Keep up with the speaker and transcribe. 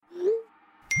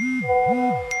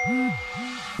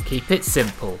Keep it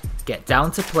simple. Get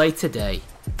Down to Play today,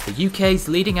 the UK's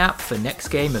leading app for next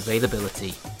game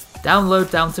availability. Download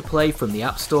Down to Play from the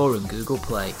App Store and Google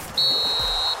Play.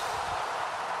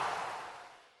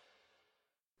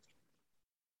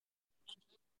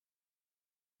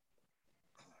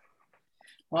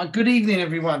 Well, good evening,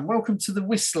 everyone. Welcome to The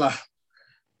Whistler,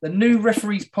 the new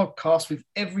referees podcast with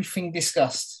everything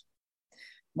discussed.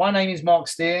 My name is Mark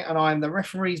Steer and I am the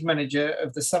referees manager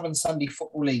of the Southern Sunday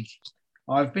Football League.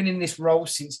 I've been in this role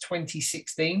since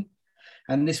 2016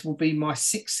 and this will be my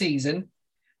 6th season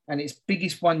and its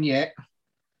biggest one yet.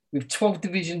 With 12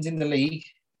 divisions in the league,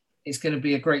 it's going to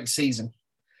be a great season.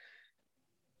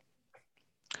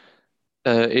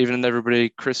 Evening, everybody.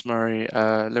 Chris Murray,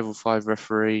 level 5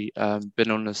 referee.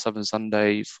 Been on the Southern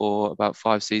Sunday for about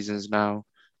 5 seasons now.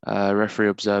 Referee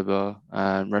observer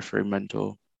and referee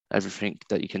mentor. Everything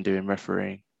that you can do in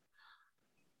refereeing.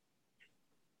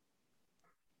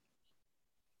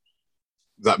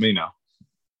 Is that me now?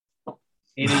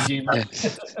 It is you,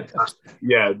 mate.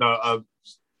 Yeah, no,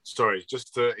 sorry,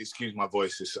 just to excuse my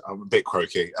voice, I'm a bit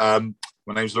croaky. My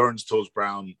name's Lawrence Tors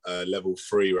Brown, level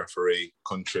 3 referee,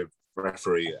 contrib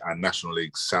referee and National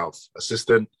League South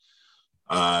assistant.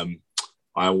 I'm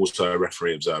also a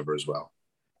referee observer as well.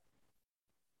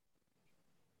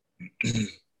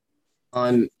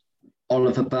 I'm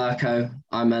Oliver Burko.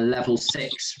 I'm a level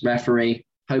 6 referee,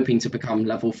 hoping to become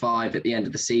level 5 at the end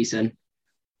of the season.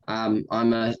 I'm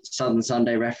a Southern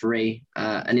Sunday referee,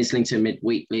 an Islington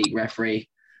Midweek League referee,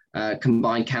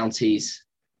 Combined Counties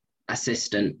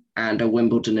assistant, and a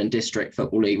Wimbledon and District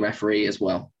Football League referee as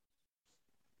well.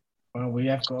 Well, we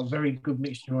have got a very good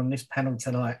mixture on this panel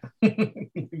tonight.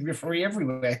 Referee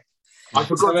everywhere. I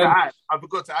forgot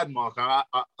to add, Mark.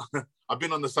 I've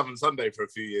been on the Southern Sunday for a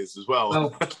few years as well.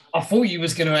 Well, I thought you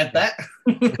was going to add that.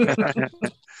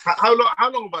 How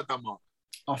long have I done, Mark?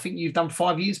 I think you've done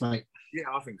 5 years, mate. Yeah,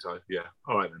 I think so. Yeah.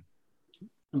 All right then.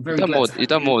 I'm very You've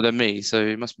done more than me, so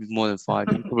it must be more than 5.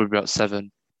 Probably about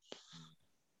 7.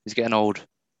 He's getting old.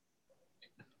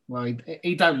 Well,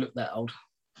 he don't look that old.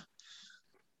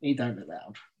 He don't look that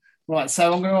old. Right,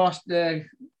 so I'm going to ask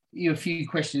you a few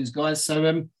questions, guys.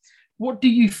 So, what do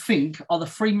you think are the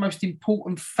 3 most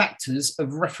important factors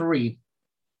of refereeing?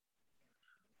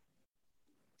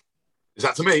 Is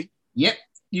that to me? Yep,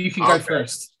 you can go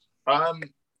first. I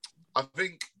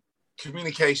think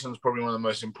communication is probably one of the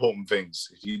most important things.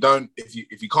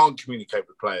 If you can't communicate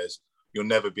with players, you'll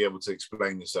never be able to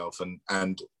explain yourself.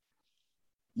 And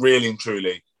really and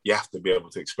truly, you have to be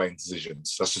able to explain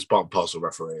decisions. That's just part and parcel of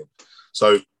refereeing.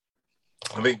 So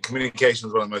I think communication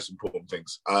is one of the most important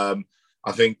things. I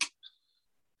think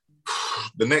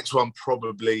the next one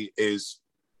probably is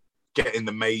getting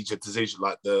the major decision,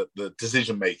 like the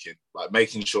decision making, like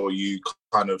making sure you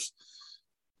kind of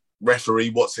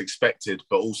referee what's expected,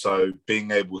 but also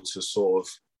being able to sort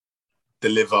of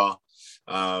deliver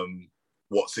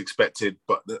what's expected.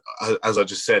 But as I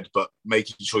just said, but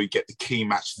making sure you get the key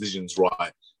match decisions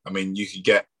right. I mean, you could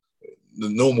get the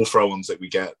normal throw-ons that we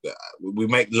get. We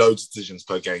make loads of decisions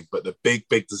per game, but the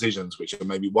big decisions, which are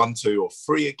maybe 1, 2, or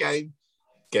 3 a game,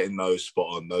 getting those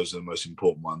spot on, those are the most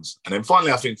important ones. And then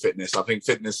finally, I think fitness. I think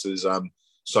fitness is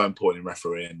so important in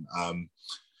refereeing.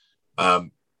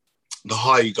 The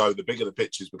higher you go, the bigger the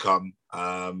pitches become.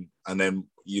 And then,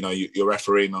 you're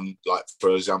refereeing on, like,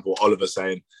 for example, Oliver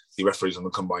saying he referees on the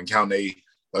Combined County.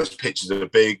 Those pitches are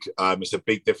big. It's a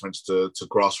big difference to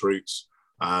grassroots.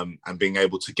 And being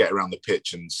able to get around the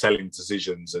pitch and selling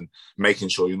decisions and making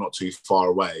sure you're not too far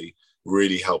away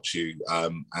really helps you.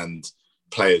 And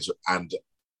players and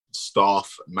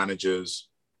staff, managers,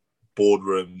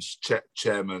 boardrooms,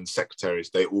 chairmen, secretaries,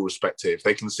 they all respect it. If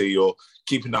they can see you're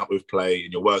keeping up with play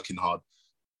and you're working hard,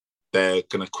 they're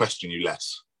going to question you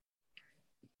less.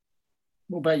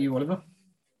 What about you, Oliver?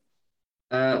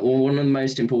 Well, one of the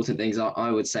most important things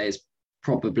I would say is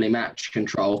probably match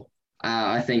control.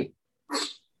 I think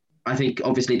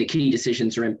obviously the key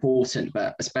decisions are important,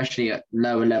 but especially at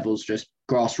lower levels, just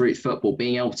grassroots football,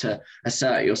 being able to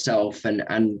assert yourself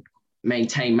and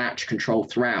maintain match control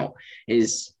throughout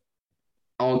is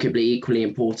arguably equally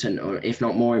important, or if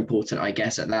not more important, I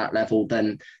guess, at that level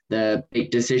than the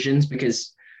big decisions.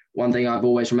 Because one thing I've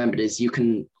always remembered is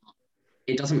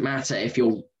it doesn't matter if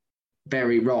you're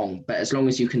very wrong, but as long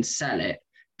as you can sell it,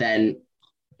 then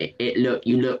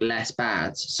you look less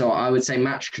bad. So I would say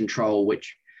match control,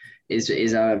 which is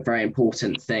a very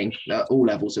important thing at all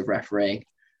levels of refereeing.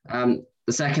 The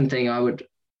second thing I would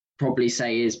probably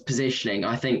say is positioning.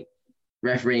 I think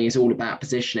refereeing is all about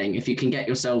positioning. If you can get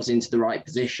yourselves into the right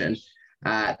position,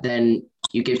 then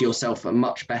you give yourself a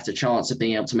much better chance of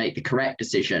being able to make the correct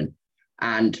decision.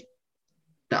 And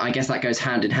I guess that goes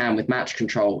hand in hand with match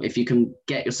control. If you can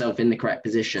get yourself in the correct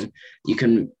position,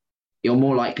 you're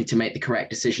more likely to make the correct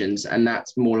decisions, and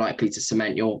that's more likely to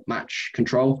cement your match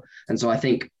control. And so I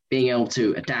think being able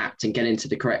to adapt and get into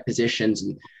the correct positions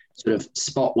and sort of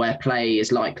spot where play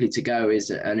is likely to go is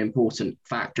an important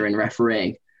factor in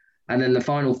refereeing. And then the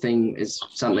final thing is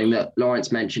something that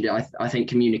Lawrence mentioned. I think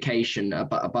communication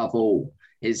above all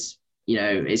is,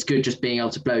 it's good just being able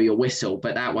to blow your whistle,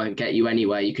 but that won't get you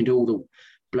anywhere. You can do all the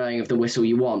blowing of the whistle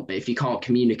you want, but if you can't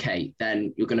communicate,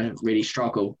 then you're going to really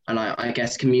struggle. And I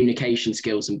guess communication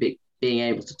skills and being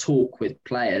able to talk with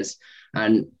players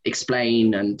and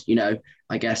explain and,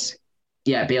 I guess,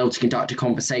 be able to conduct a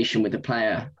conversation with a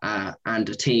player and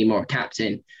a team or a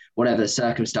captain, whatever the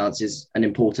circumstance, is an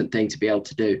important thing to be able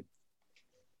to do.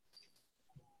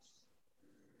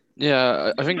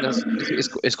 Yeah, I think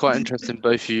it's quite interesting.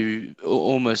 Both of you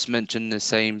almost mentioned the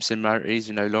same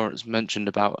similarities. Lawrence mentioned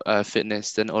about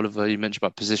fitness, then Oliver, you mentioned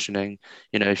about positioning.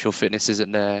 If your fitness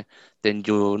isn't there, then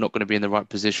you're not going to be in the right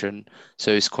position.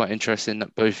 So it's quite interesting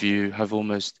that both of you have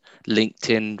almost linked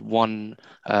in one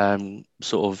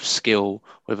sort of skill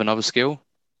with another skill.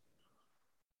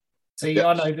 So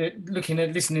I know that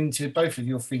listening to both of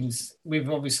your things, with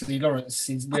obviously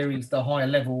Lawrence is where he's the higher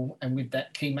level, and with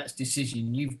that key match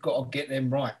decision, you've got to get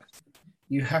them right.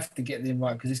 You have to get them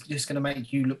right because it's just going to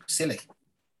make you look silly.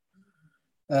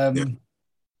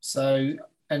 So,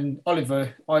 and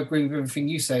Oliver, I agree with everything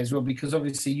you say as well, because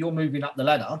obviously you're moving up the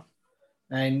ladder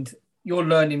and you're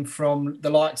learning from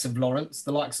the likes of Lawrence,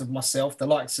 the likes of myself, the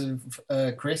likes of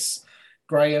Chris,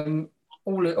 Graham,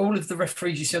 all of the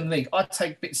referees you see in the league. I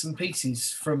take bits and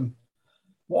pieces from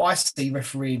what I see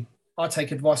refereeing. I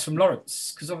take advice from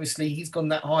Lawrence because obviously he's gone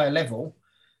that higher level.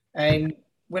 And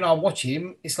when I watch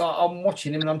him, it's like I'm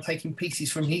watching him and I'm taking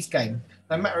pieces from his game.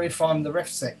 No matter if I'm the ref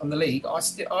set on the league,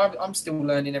 I'm still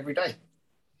learning every day.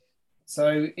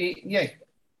 So, the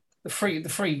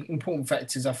three important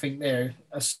factors I think there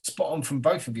are spot on from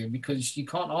both of you because you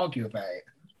can't argue about it.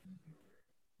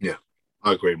 Yeah,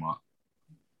 I agree, Mark.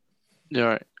 Yeah,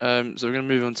 right. So we're going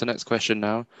to move on to the next question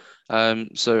now.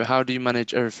 So how do you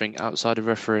manage everything outside of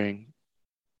refereeing?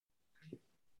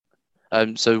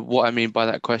 So what I mean by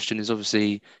that question is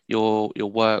obviously your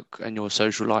work and your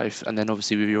social life, and then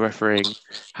obviously with your refereeing,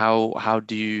 how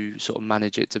do you sort of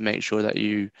manage it to make sure that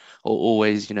you are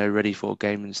always, ready for a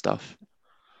game and stuff?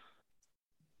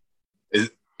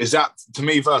 Is that to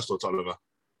me first or to Oliver?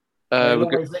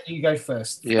 We'll let you go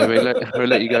first. Yeah, we'll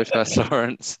let you go first,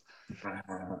 Lawrence.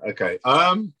 Okay.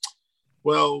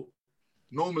 Well,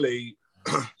 normally,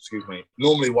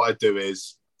 Normally, what I do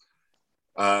is,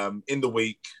 in the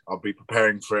week, I'll be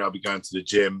preparing for it. I'll be going to the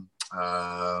gym.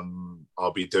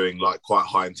 I'll be doing like quite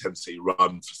high intensity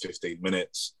run for 15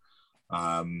 minutes,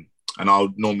 and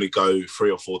I'll normally go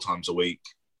 3 or 4 times a week,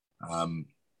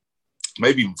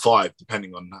 maybe even 5,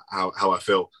 depending on how I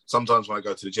feel. Sometimes when I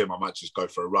go to the gym, I might just go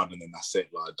for a run and then that's it.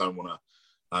 Like I don't want to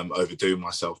overdo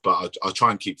myself, but I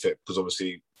try and keep fit because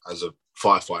obviously as a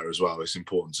firefighter as well, it's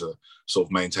important to sort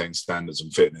of maintain standards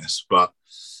and fitness. But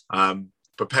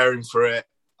preparing for it,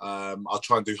 I'll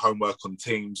try and do homework on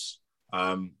teams,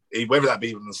 whether that be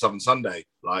even on Southern Sunday.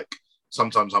 Like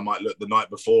sometimes I might look the night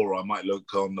before, or I might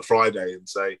look on the Friday and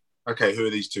say, okay, who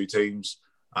are these 2 teams?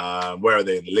 Where are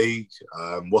they in the league?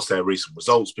 What's their recent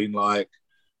results been like?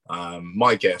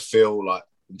 Might get a feel like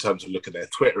in terms of look at their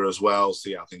Twitter as well,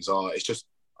 see how things are. It's just,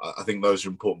 I think those are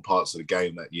important parts of the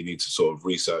game that you need to sort of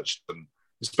research. And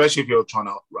especially if you're trying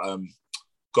to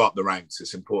go up the ranks,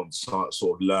 it's important to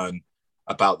sort of learn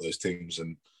about those teams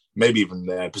and maybe even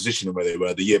their position where they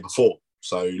were the year before.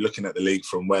 So looking at the league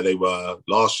from where they were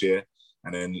last year,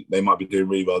 and then they might be doing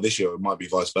really well this year, or it might be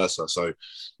vice versa. So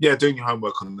yeah, doing your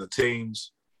homework on the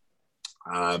teams,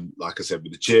 like I said,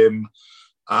 with the gym.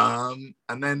 And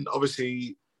then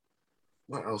obviously,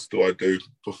 what else do I do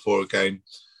before a game?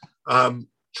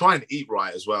 Try and eat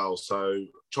right as well. So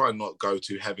try and not go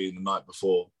too heavy in the night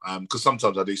before, because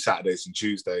sometimes I do Saturdays and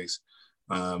Tuesdays.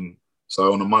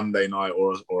 So on a Monday night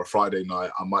or a Friday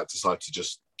night, I might decide to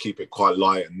just keep it quite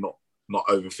light and not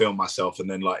overfill myself. And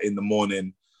then like in the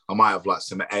morning, I might have like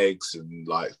some eggs and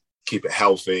like keep it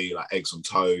healthy, like eggs on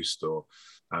toast or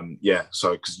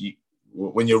So because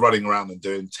when you're running around and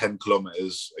doing 10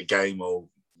 kilometers a game, or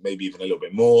maybe even a little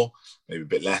bit more, maybe a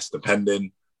bit less,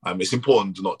 depending. It's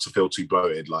important not to feel too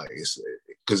bloated, like it's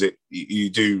because you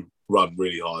do run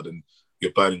really hard and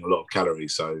you're burning a lot of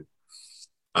calories. So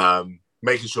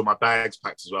making sure my bag's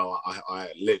packed as well. I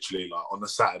literally, like on the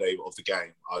Saturday of the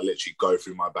game, I literally go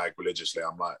through my bag religiously.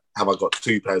 I'm like, have I got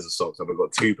 2 pairs of socks? Have I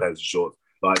got 2 pairs of shorts?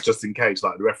 Like just in case,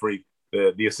 like the referee,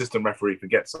 the assistant referee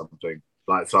forgets something.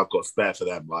 Like so, I've got spare for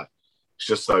them. Like it's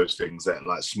just those things that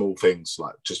like small things,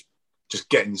 like just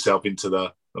getting yourself into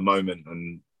the moment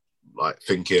and like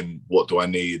thinking, what do I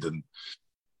need? And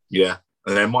yeah,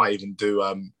 and I might even do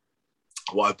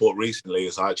what I bought recently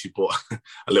is I actually bought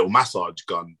a little massage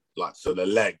gun like for the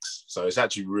legs. So it's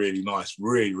actually really nice,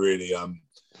 really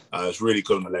it's really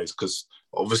good on the legs, because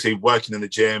obviously working in the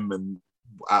gym and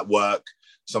at work,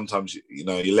 sometimes you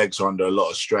know your legs are under a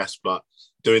lot of stress, but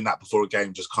doing that before a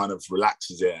game just kind of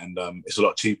relaxes it, and it's a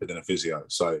lot cheaper than a physio.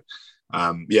 So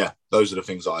yeah, those are the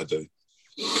things that I do.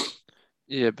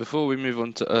 Yeah, before we move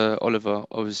on to Oliver,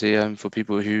 obviously, for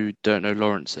people who don't know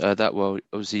Lawrence that well,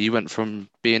 obviously you went from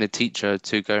being a teacher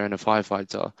to going a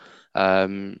firefighter.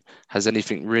 Has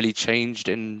anything really changed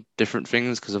in different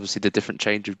things? Because obviously the different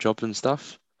change of job and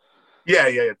stuff. Yeah,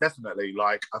 definitely.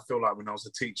 Like I feel like when I was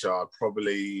a teacher, I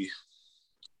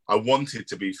wanted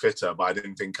to be fitter, but I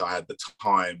didn't think I had the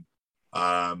time.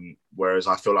 Whereas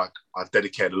I feel like I've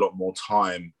dedicated a lot more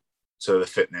time to the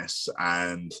fitness,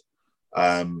 and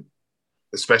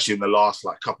especially in the last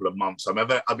like couple of months. I've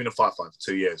been a firefighter for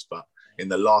 2 years, but in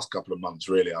the last couple of months,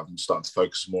 really, I'm starting to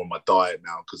focus more on my diet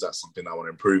now, because that's something I want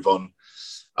to improve on.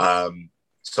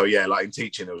 So yeah, like in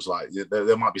teaching, it was like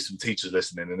there might be some teachers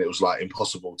listening, and it was like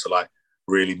impossible to like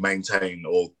really maintain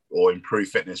or improve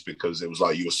fitness, because it was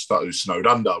like you were snowed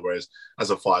under. Whereas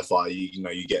as a firefighter,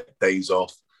 you get days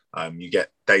off, you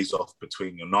get days off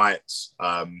between your nights,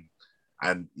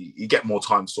 and you get more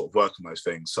time to sort of work on those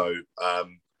things. So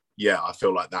yeah, I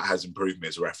feel like that has improved me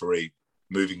as a referee,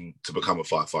 moving to become a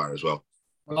firefighter as well.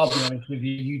 Well, I'll be honest with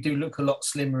you, you do look a lot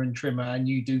slimmer and trimmer, and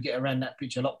you do get around that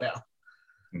pitch a lot better.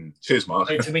 Cheers, Mark.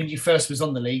 So when you first was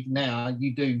on the league, now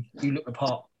you look the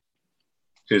part.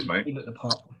 Cheers, mate. You look the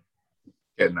part.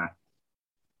 Getting there.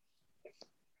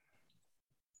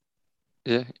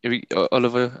 Yeah,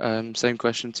 Oliver, same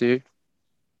question to you.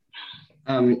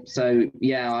 So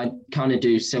yeah, I kind of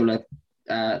do similar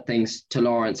things to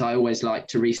Lawrence. I always like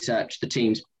to research the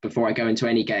teams before I go into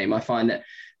any game. I find that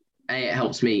it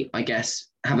helps me, I guess,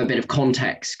 have a bit of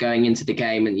context going into the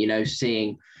game, and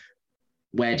seeing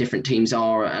where different teams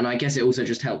are, and I guess it also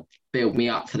just helped build me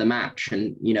up for the match.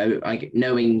 And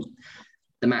knowing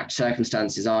the match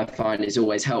circumstances, I find is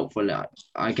always helpful.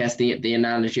 I guess the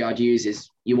analogy I'd use is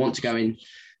you wouldn't go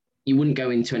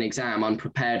into an exam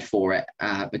unprepared for it,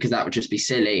 because that would just be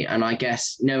silly. And I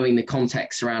guess knowing the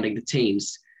context surrounding the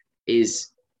teams is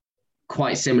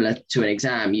quite similar to an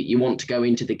exam. You want to go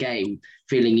into the game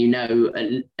feeling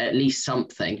at least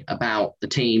something about the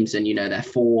teams, and their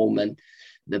form and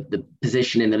the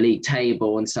position in the league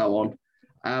table and so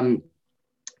on.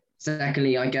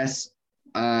 Secondly, I guess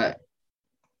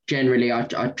generally I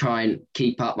try and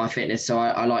keep up my fitness, so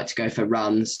I like to go for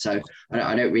runs. So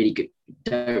I don't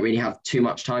really have too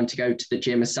much time to go to the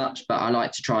gym as such, but I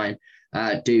like to try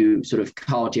and do sort of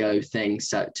cardio things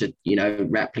to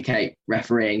replicate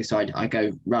refereeing. So I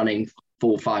go running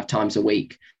 4 or 5 times a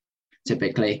week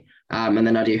typically, and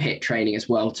then I do HIIT training as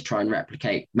well to try and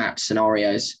replicate match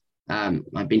scenarios.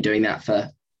 I've been doing that for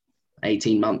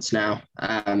 18 months now,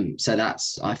 so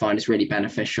I find it's really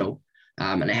beneficial,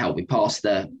 and it helped me pass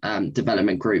the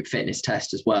development group fitness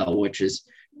test as well, which is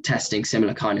testing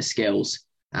similar kind of skills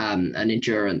and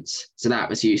endurance. So that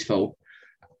was useful.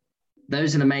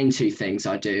 Those are the main 2 things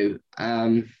I do.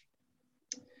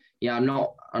 Yeah, I'm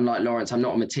not, unlike Lawrence, I'm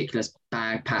not a meticulous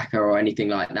bag packer or anything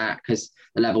like that, because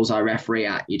the levels I referee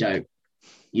at, you don't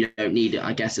need,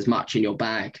 I guess, as much in your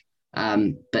bag.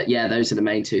 But yeah, those are the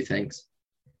main 2 things.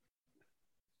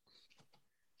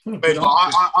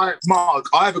 Mark,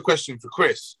 I have a question for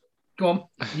Chris. Go on,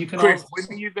 you can. Chris, when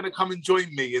are you going to come and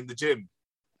join me in the gym?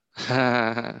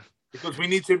 Because we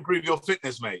need to improve your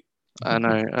fitness, mate. I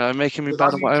know, making me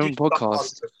bad on my own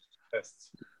podcast.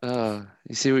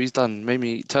 You see what he's done? Made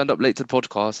me turned up late to the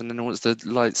podcast, and then wants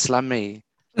to slam me.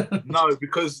 No,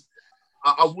 because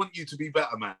I want you to be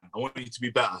better, man. I want you to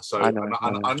be better. So I know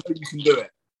you can do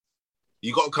it.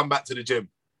 You got to come back to the gym.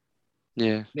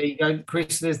 Yeah. There you go,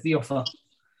 Chris. There's the offer.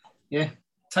 Yeah,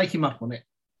 take him up on it.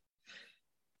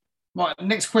 Right,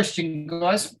 next question,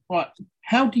 guys. Right,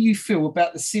 how do you feel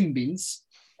about the sin bins,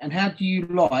 and how do you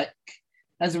like,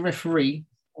 as a referee,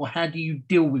 or how do you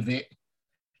deal with it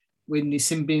when the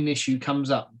sin bin issue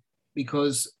comes up?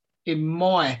 Because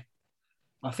I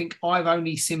think I've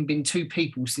only sin bin 2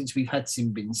 people since we've had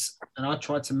sin bins, and I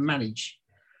try to manage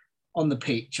on the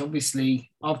pitch.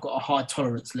 Obviously, I've got a high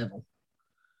tolerance level.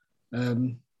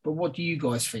 But what do you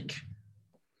guys think?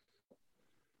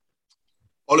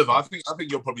 Oliver, I think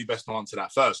you're probably best to answer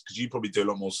that first, because you probably do a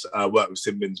lot more work with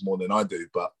sin bins more than I do.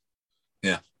 But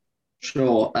yeah,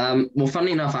 sure. Well,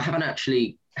 funnily enough, I haven't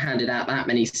actually handed out that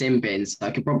many sin bins.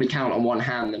 I could probably count on one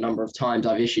hand the number of times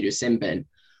I've issued a sin bin.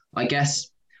 I guess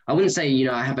I wouldn't say,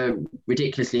 I have a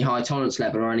ridiculously high tolerance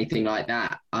level or anything like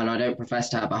that. And I don't profess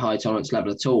to have a high tolerance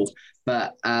level at all.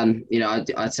 But,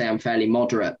 I'd say I'm fairly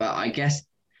moderate. But I guess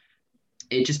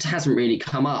it just hasn't really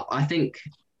come up. I think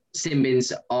sin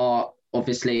bins are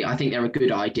obviously, I think they're a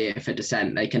good idea for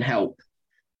dissent. They can help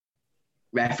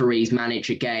referees manage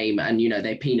a game and,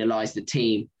 they penalise the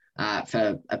team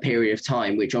for a period of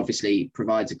time, which obviously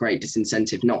provides a great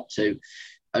disincentive not to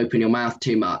open your mouth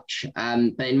too much.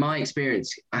 But in my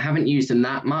experience, I haven't used them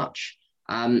that much.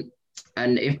 And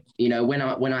if,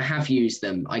 when I have used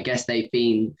them, I guess they've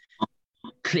been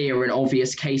clear and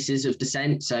obvious cases of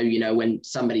dissent. So, when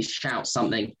somebody shouts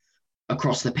something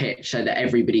across the pitch so that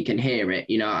everybody can hear it,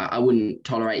 I wouldn't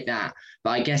tolerate that.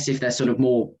 But I guess if they're sort of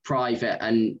more private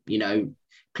and,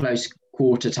 close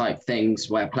quarter type things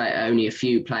where only a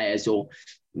few players or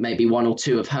maybe one or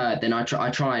two have heard, then I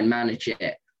try and manage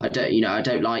it. I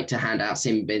don't like to hand out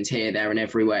sin bins here, there, and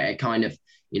everywhere. It kind of,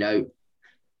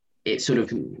 it sort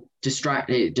of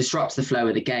disrupts the flow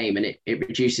of the game, and it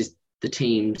reduces the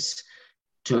teams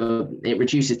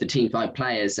by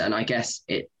players, and I guess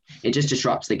it just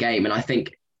disrupts the game. And I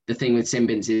think the thing with sin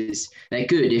bins is they're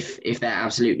good if they're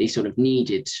absolutely sort of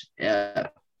needed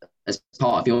as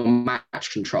part of your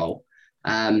match control.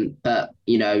 But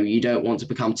you don't want to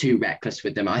become too reckless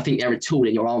with them. I think they're a tool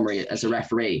in your armory as a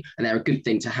referee, and they're a good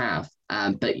thing to have.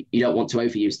 But you don't want to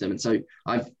overuse them. And so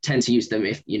I tend to use them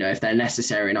if they're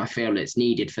necessary and I feel it's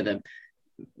needed for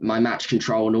my match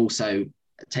control, and also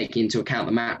taking into account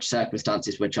the match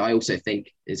circumstances, which I also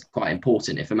think is quite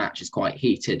important. If a match is quite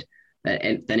heated,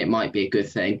 then it might be a good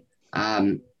thing.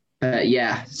 But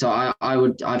yeah, so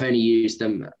I've only used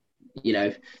them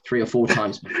 3 or 4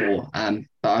 times before,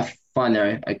 but I find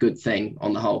they're a good thing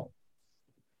on the whole.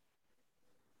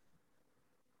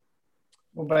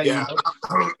 What about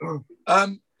you?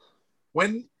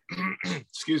 When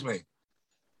excuse me,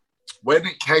 when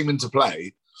it came into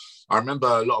play, I remember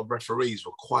a lot of referees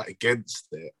were quite against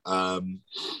it,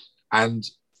 and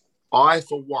I,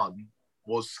 for one,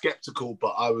 was skeptical,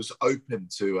 but I was open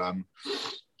to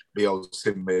the old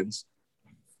sin bins.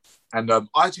 And I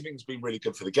actually think it's been really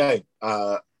good for the game.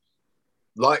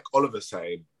 Like Oliver's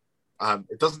saying,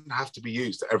 it doesn't have to be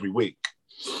used every week.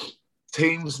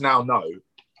 Teams now know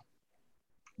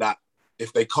that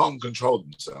if they can't control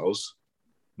themselves,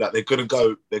 that they're going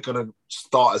to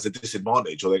start as a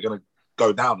disadvantage, or they're going to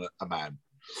go down a man,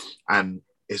 and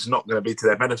it's not going to be to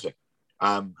their benefit.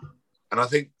 And I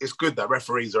think it's good that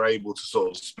referees are able to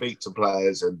sort of speak to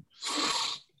players and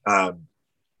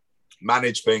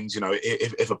manage things.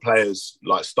 If a player's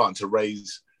like starting to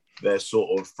raise their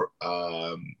sort of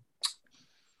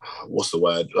what's the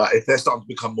word? Like if they're starting to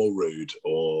become more rude,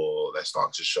 or they're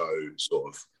starting to show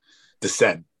sort of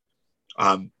dissent,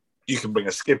 you can bring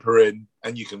a skipper in,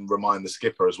 and you can remind the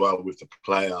skipper as well with the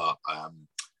player.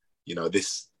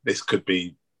 This could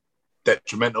be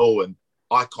detrimental, and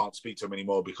I can't speak to him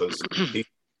anymore because he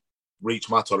reached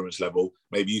my tolerance level.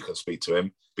 Maybe you can speak to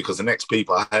him, because the next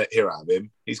people I hear out of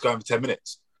him, he's going for 10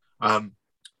 minutes. And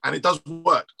it does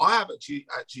work. I have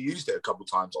actually used it a couple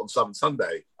of times on Southern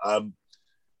Sunday.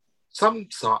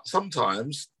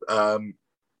 Sometimes, I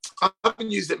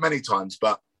haven't used it many times,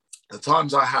 but the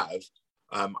times I have,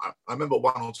 I remember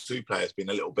 1 or 2 players being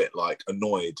a little bit like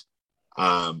annoyed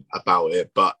about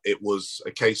it, but it was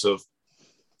a case of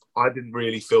I didn't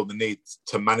really feel the need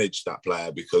to manage that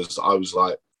player, because I was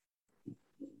like,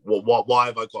 why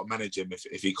have I got to manage him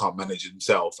if he can't manage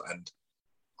himself? And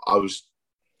I was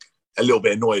a little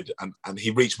bit annoyed, and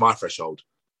he reached my threshold.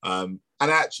 And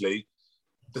actually,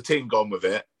 the team got on with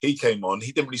it. He came on.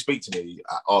 He didn't really speak to me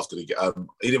after the game.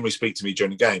 He didn't really speak to me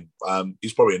during the game. He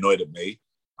was probably annoyed at me.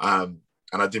 And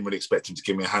I didn't really expect him to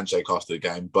give me a handshake after the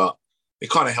game. But it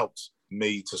kind of helped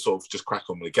me to sort of just crack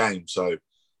on with the game. So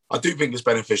I do think it's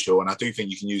beneficial, and I do think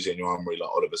you can use it in your armory, like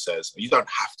Oliver says. You don't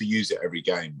have to use it every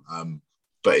game,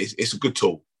 but it's a good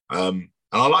tool, and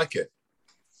I like it.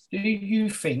 Do you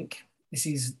think, this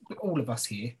is all of us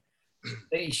here,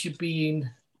 that it should be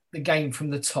in the game from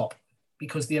the top?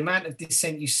 Because the amount of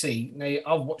dissent you see,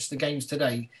 I've watched the games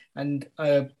today, and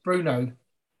Bruno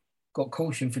got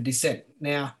cautioned for dissent.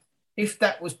 Now, if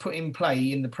that was put in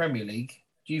play in the Premier League,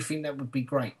 do you think that would be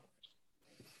great?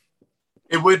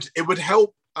 It would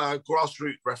help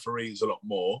grassroots referees a lot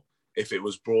more if it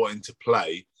was brought into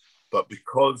play, but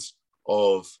because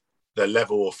of the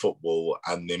level of football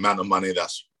and the amount of money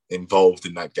that's involved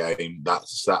in that game,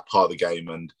 that's that part of the game,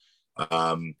 and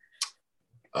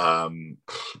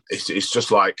it's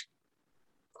just like,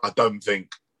 I don't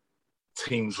think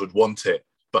teams would want it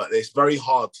but it's very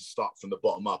hard to start from the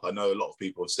bottom up. I know a lot of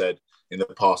people have said in the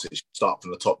past it should start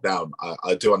from the top down.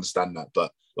 I do understand that,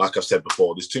 but like I've said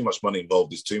before, there's too much money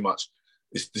involved. There's too much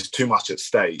at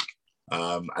stake,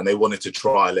 and they wanted to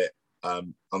trial it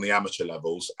on the amateur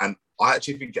levels. And I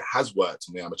actually think it has worked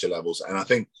on the amateur levels. And I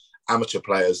think amateur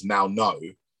players now know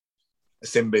a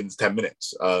sin bin's 10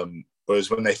 minutes. Whereas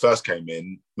when they first came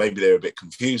in, maybe they were a bit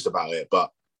confused about it.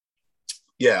 But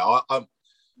yeah, I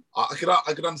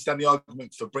could understand the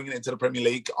argument for bringing it into the Premier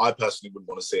League. I personally wouldn't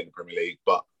want to see it in the Premier League,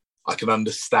 but I can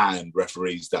understand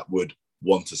referees that would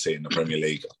want to see it in the Premier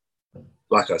League.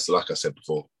 Like I said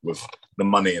before, with the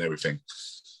money and everything.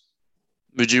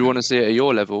 Would you want to see it at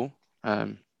your level?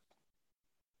 No.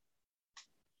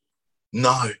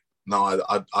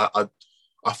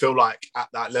 I feel like at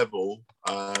that level,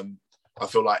 I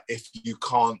feel like if you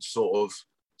can't sort of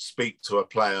speak to a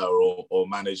player or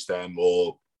manage them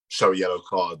or show a yellow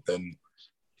card, then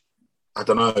I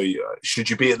don't know. Should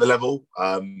you be at the level?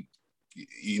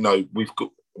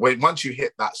 Once you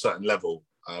hit that certain level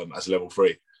as a level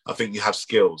 3, I think you have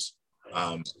skills,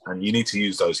 and you need to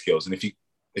use those skills. And if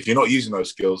you're not using those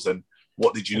skills, then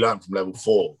what did you learn from level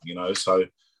 4? So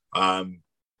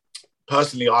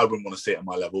personally, I wouldn't want to see it at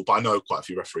my level, but I know quite a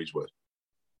few referees would.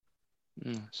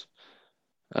 Nice.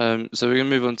 So we're going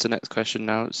to move on to the next question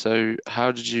now. So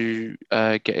how did you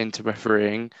get into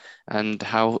refereeing, and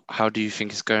how do you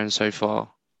think it's going so far?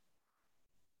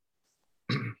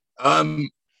 I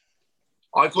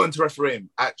got into refereeing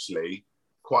actually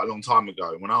quite a long time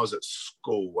ago when I was at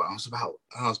school. I was about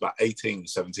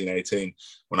 17, 18,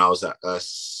 when I was at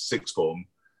sixth form.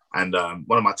 And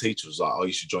one of my teachers was like, "Oh,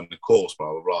 you should join the course,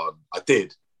 blah, blah, blah." I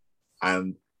did.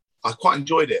 And I quite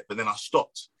enjoyed it, but then I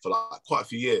stopped for like quite a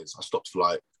few years. I stopped for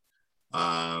like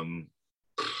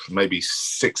maybe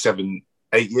 6, 7,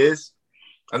 8 years.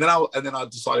 And then I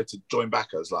decided to join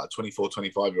back as like a 24,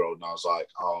 25-year-old. And I was like,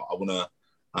 "Oh, I want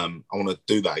to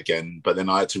do that again." But then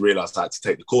I had to realize I had to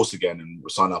take the course again and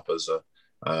sign up as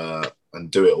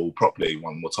and do it all properly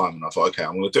one more time. And I thought, okay,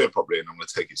 I'm going to do it properly and I'm going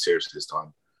to take it seriously this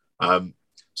time.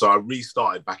 So I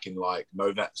restarted back in like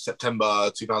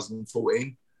September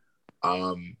 2014.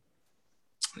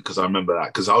 Because I remember that,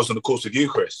 because I was on the course with you,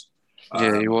 Chris.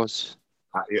 Yeah, he was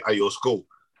at your school.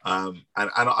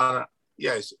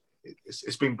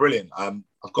 It's been brilliant. I've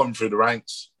gone through the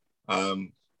ranks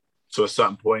to a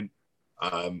certain point.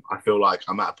 I feel like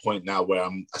I'm at a point now where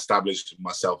I'm established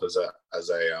myself as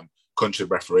a country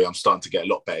referee. I'm starting to get a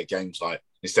lot better games. Like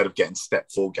instead of getting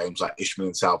step 4 games like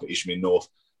Isthmian South or Isthmian North,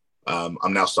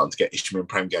 I'm now starting to get Isthmian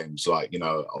Prem games. Like,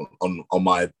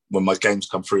 on when my games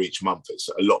come through each month, it's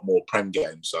a lot more Prem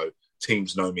games. So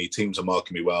teams know me, teams are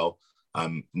marking me well.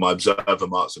 My observer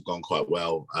marks have gone quite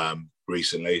well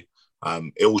recently.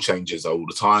 It all changes all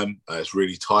the time. It's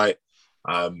really tight.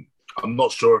 I'm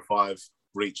not sure if I've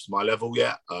reached my level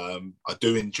yet. I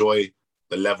do enjoy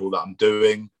the level that I'm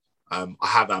doing. I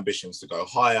have ambitions to go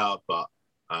higher, but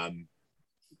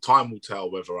time will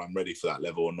tell whether I'm ready for that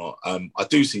level or not. I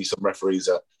do see some referees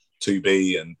at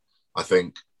 2B, and I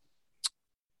think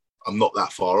I'm not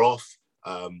that far off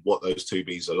what those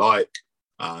 2Bs are like.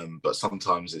 But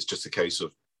sometimes it's just a case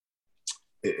of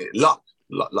luck.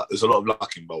 There's a lot of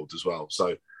luck involved as well.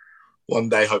 So one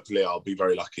day, hopefully, I'll be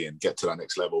very lucky and get to that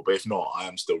next level. But if not, I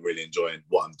am still really enjoying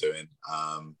what I'm doing.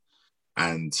 I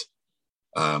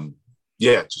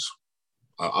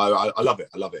love it.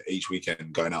 I love it each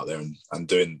weekend, going out there and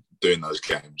doing those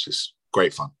games. It's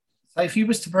great fun. So if you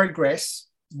was to progress,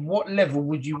 what level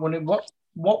would you want to,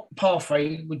 what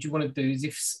pathway would you want to do?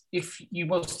 If you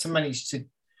was to manage to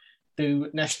do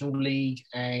National League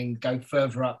and go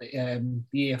further up the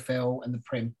EFL and the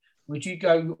Prem, would you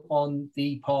go on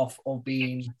the path of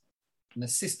being an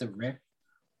assistant ref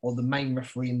or the main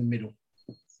referee in the middle?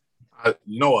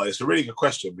 You know what? It's a really good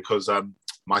question, because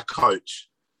my coach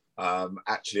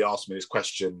actually asked me this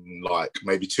question like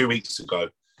maybe 2 weeks ago,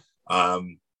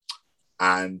 and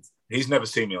he's never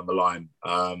seen me on the line,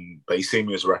 but he's seen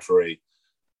me as a referee,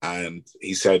 and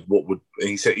he said,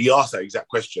 he asked that exact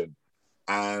question,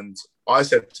 and I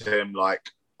said to him, like,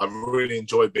 I really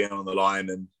enjoy being on the line,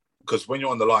 and because when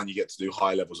you're on the line, you get to do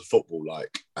high levels of football,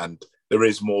 like, and there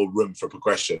is more room for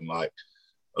progression. Like,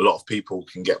 a lot of people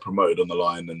can get promoted on the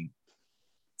line, and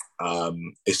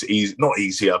it's easy, not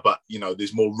easier, but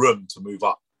there's more room to move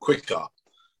up quicker.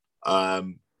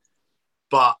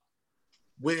 But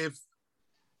with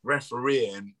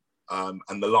refereeing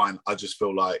and the line, I just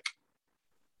feel like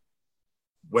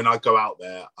when I go out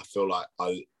there, I feel like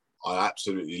I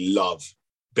absolutely love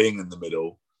being in the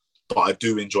middle, but I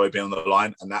do enjoy being on the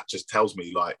line, and that just tells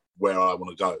me like where I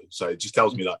want to go. So it just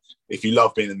tells me like, if you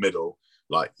love being in the middle,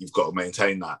 like, you've got to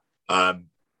maintain that.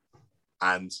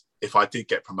 And if I did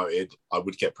get promoted, I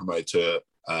would get promoted to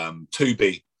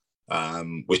 2B,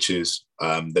 which is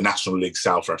the National League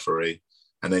South referee.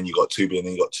 And then you got 2B and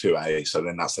then you got 2A. So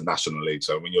then that's the National League.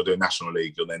 So when you're doing National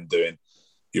League, you're then doing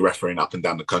your refereeing up and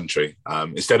down the country.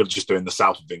 Instead of just doing the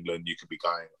south of England, you could be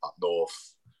going up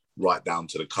north, right down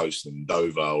to the coast in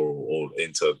Dover or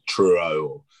into Truro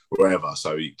or wherever.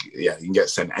 So, you can get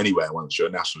sent anywhere once you're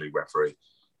a National League referee.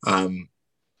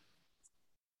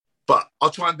 But I'll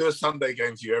try and do a Sunday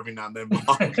game for you every now and then.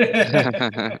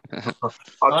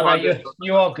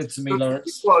 You are good to me,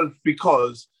 Lawrence.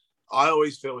 Because I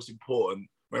always feel it's important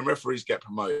when referees get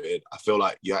promoted. I feel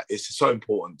like it's so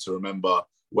important to remember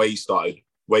where you started,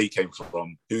 where you came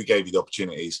from, who gave you the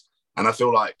opportunities. And I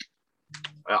feel like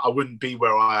I wouldn't be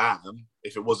where I am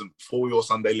if it wasn't for your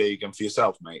Sunday league and for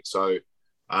yourself, mate. So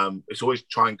it's always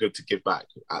trying good to give back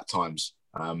at times.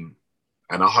 And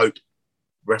I hope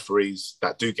referees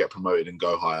that do get promoted and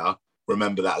go higher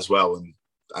remember that as well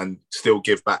and still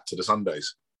give back to the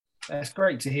Sundays. That's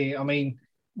great to hear. I mean,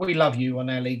 we love you on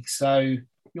our league, so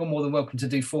you're more than welcome to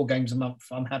do 4 games a month.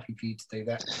 I'm happy for you to do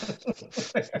that.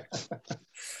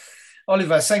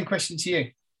 Oliver, same question to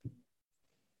you.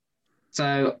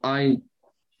 So I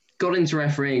got into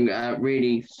refereeing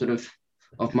really sort of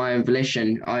my own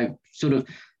volition. I sort of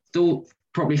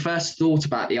first thought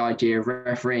about the idea of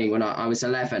refereeing when I was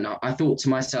 11. I thought to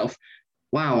myself,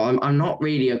 wow, I'm not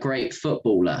really a great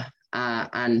footballer.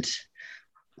 And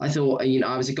I thought,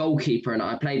 I was a goalkeeper and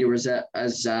I played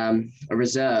as a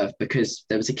reserve because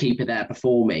there was a keeper there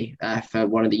before me for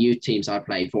one of the youth teams I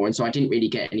played for. And so I didn't really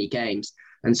get any games.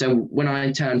 And so when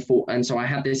I turned 4, and so I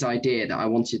had this idea that I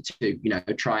wanted to,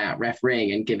 try out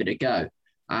refereeing and give it a go.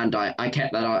 And I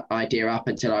kept that idea up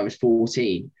until I was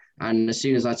 14. And as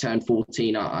soon as I turned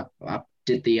 14, I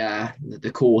did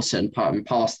the course and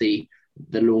passed the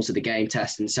laws of the game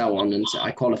test and so on. And so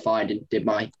I qualified and did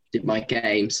my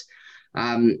games.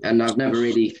 And I've never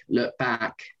really looked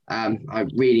back. I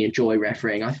really enjoy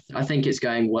refereeing. I think it's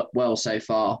going well so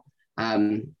far.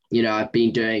 I've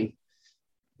been doing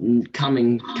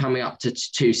coming up to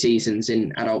 2 seasons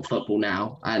in adult football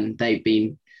now, and they've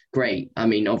been great. I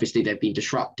mean, obviously they've been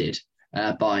disrupted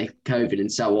by COVID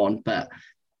and so on, but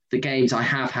the games I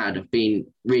have had have been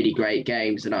really great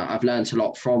games, and I've learned a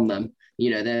lot from them.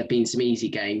 There have been some easy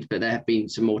games, but there have been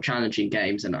some more challenging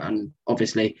games, and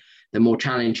obviously the more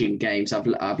challenging games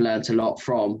I've learned a lot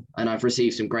from, and I've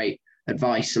received some great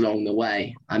advice along the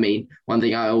way. I mean, one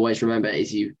thing I always remember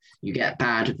is you get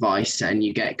bad advice and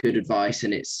you get good advice,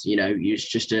 and it's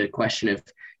just a question of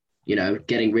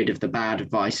getting rid of the bad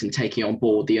advice and taking on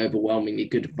board the overwhelmingly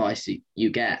good advice you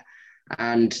get.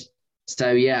 And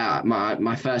so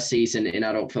my first season in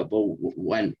adult football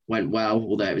went well,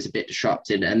 although it was a bit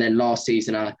disrupted. And then last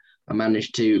season I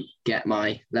managed to get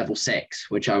my level 6,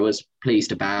 which I was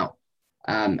pleased about.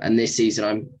 And this season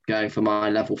I'm going for my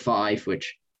level 5,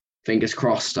 which fingers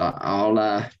crossed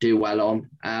I'll do well on.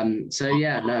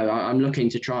 I'm looking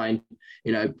to try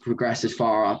and progress as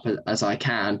far up as I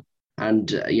can, and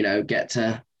get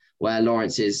to where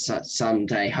Lawrence is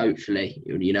someday, hopefully.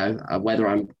 Whether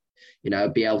I'm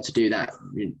be able to do that,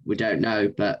 we don't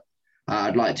know, but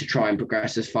I'd like to try and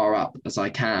progress as far up as I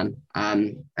can.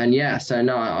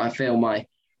 I feel my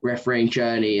refereeing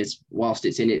journey is, whilst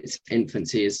it's in its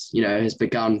infancy, has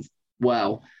begun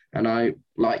well, and I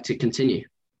like to continue.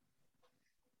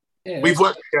 Yeah, We've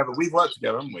worked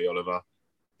together, haven't we, Oliver?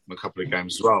 In a couple of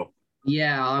games as well.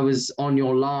 Yeah, I was on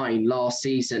your line last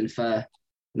season for,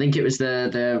 I think it was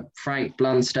the Frank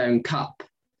Blunstone Cup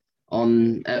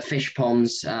at Fish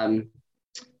Ponds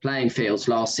playing fields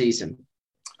last season.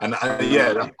 And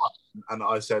and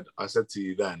I said to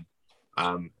you then,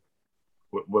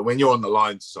 when you're on the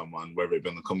line to someone, whether it be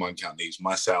on the combined counties,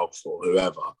 myself or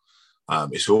whoever,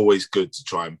 it's always good to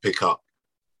try and pick up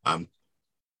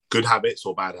good habits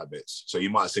or bad habits. So you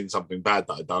might have seen something bad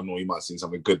that I've done, or you might have seen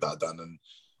something good that I've done, and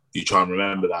you try and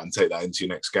remember that and take that into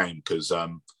your next game. Because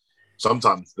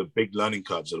sometimes the big learning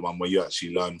curves are the one where you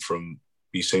actually learn from,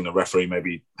 you've seen a referee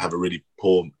maybe have a really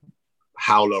poor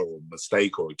howler or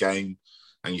mistake or a game,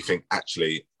 and you think,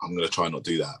 actually, I'm going to try and not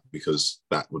do that because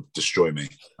that would destroy me.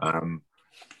 And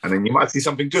then you might see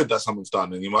something good that someone's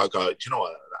done, and you might go, do you know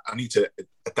what? I need to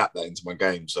adapt that into my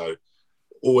game. So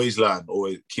always learn,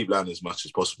 always keep learning as much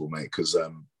as possible, mate, because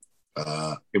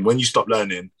when you stop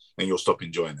learning, then you'll stop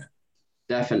enjoying it.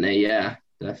 Definitely, yeah.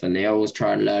 Definitely. I always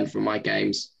try and learn from my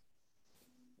games.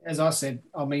 As I said,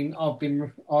 I mean,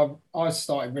 I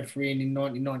started refereeing in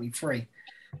 1993,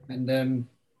 and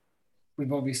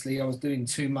I was doing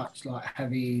too much, like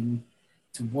having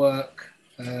to work,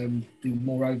 do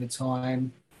more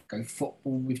overtime, go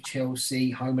football with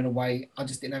Chelsea, home and away. I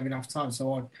just didn't have enough time.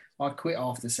 So I quit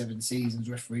after 7 seasons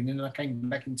refereeing, and then I came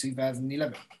back in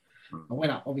 2011. I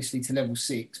went up obviously to level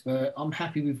 6, but I'm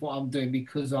happy with what I'm doing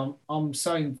because I'm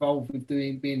so involved with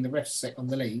being the ref sec on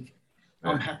the league.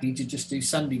 I'm happy to just do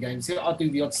Sunday games. I'll do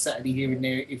the odd Saturday here and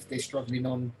there if they're struggling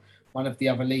on one of the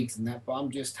other leagues and that, but I'm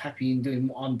just happy in doing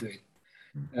what I'm doing.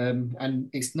 And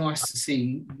it's nice to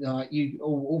see you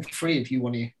all 3 of you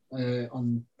on here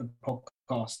on the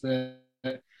podcast.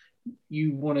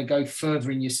 You want to go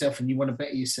further in yourself and you want to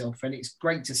better yourself, and it's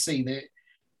great to see that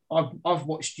I've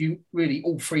watched you really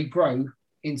all 3 grow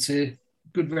into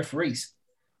good referees,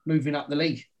 moving up the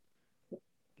league.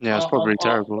 Yeah, it's probably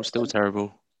terrible. Still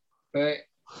terrible. But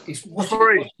it's all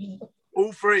 3.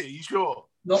 All 3. Are you sure?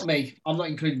 Not me. I'm not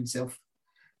including myself.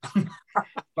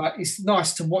 But it's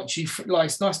nice to watch you. Like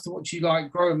it's nice to watch you like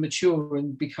grow and mature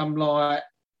and become like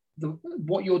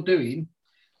what you're doing.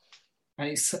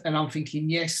 And I'm thinking,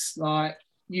 yes, like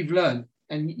you've learned,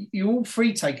 and you all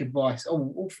 3 take advice.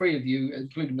 All 3 of you,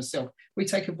 including myself, we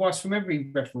take advice from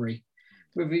every referee.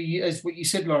 Whether as what you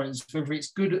said, Lawrence, whether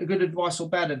it's good advice or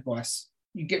bad advice,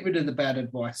 you get rid of the bad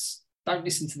advice. Don't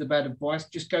listen to the bad advice.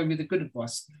 Just go with the good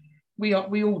advice. We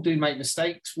all do make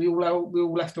mistakes. We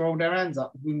all have to hold our hands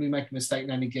up when we make a mistake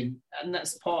now and again, and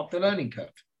that's part of the learning curve.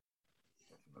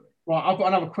 Right, I've got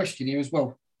another question here as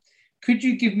well. Could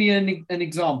you give me an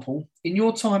example in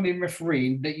your time in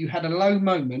refereeing that you had a low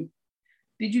moment?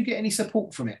 Did you get any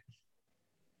support from it?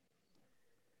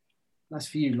 That's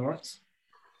for you, Lawrence.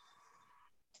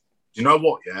 Do you know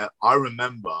what? Yeah, I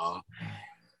remember.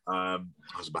 I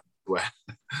was about to swear.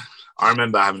 I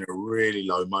remember having a really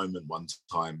low moment one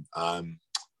time. I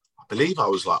believe I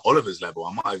was like Oliver's level.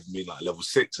 I might have been like level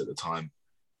 6 at the time,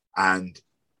 and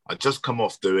I just come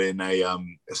off doing a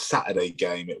Saturday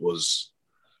game. It was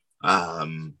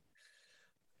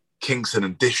Kingston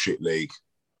and District League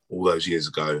all those years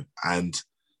ago, and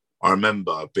I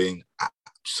remember being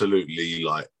absolutely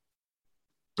like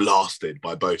blasted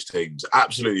by both teams,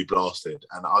 absolutely blasted,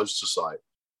 and I was just like,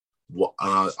 what?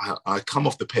 And I come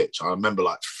off the pitch. I remember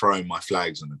like throwing my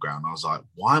flags on the ground. I was like,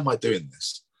 why am I doing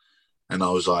this? And I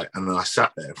was like, and then I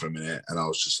sat there for a minute, and I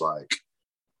was just like,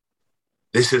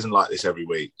 this isn't like this every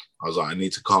week. I was like, I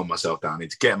need to calm myself down. I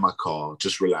need to get in my car,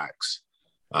 just relax,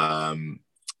 and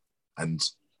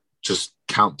just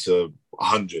count to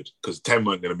 100 because 10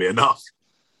 weren't going to be enough.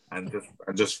 And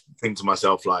just think to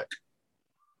myself, like,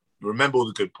 remember all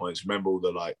the good points, remember all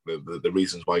the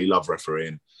reasons why you love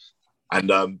refereeing.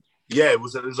 And yeah, it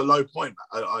was a low point.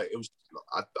 I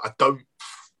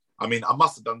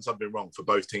must have done something wrong for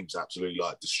both teams to absolutely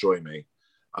like destroy me.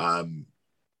 And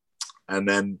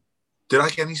then did I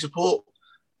get any support?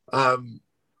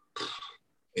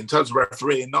 In terms of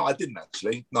refereeing, no, I didn't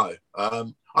actually. No.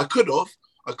 I could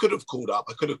have called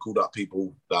up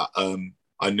people that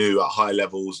I knew at high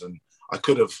levels, and I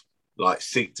could have like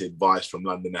sought advice from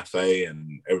London FA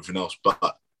and everything else.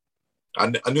 But I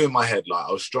knew in my head, like,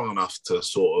 I was strong enough to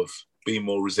sort of be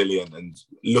more resilient and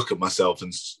look at myself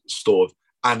and sort of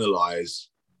analyse,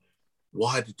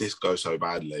 why did this go so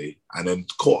badly? And then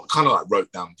kind of like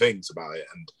wrote down things about it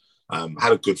and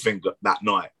had a good think that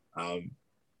night.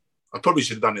 I probably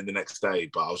should have done it the next day,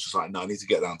 but I was just like, no, I need to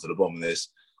get down to the bottom of this.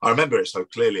 I remember it so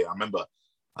clearly. I remember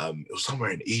it was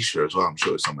somewhere in Esher as well. I'm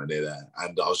sure it's somewhere near there.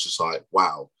 And I was just like,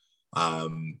 wow.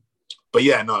 But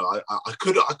yeah, no, I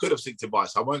could have sought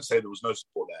advice. I won't say there was no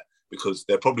support there, because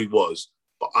there probably was,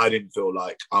 but I didn't feel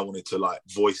like I wanted to like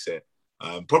voice it.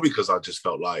 Probably because I just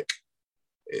felt like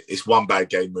it's one bad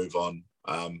game, move on.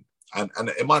 And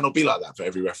it might not be like that for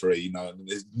every referee, you know. And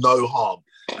there's no harm,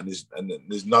 and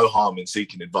there's no harm in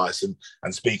seeking advice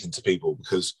and speaking to people,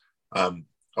 because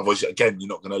otherwise, again, you're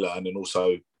not going to learn, and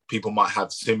also people might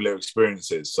have similar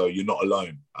experiences, so you're not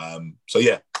alone. So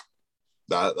yeah,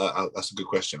 that's a good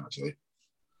question, actually.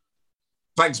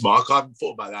 Thanks, Mark. I haven't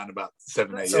thought about that in about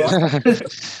 7-8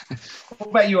 years. What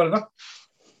about you, Oliver?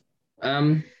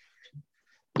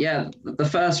 Yeah, the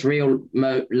first real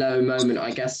low moment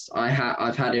I guess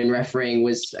I've had in refereeing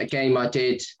was a game I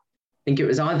did. I think it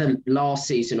was either last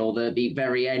season or the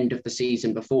very end of the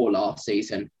season before last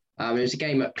season. It was a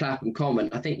game at Clapham Common.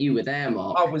 I think you were there,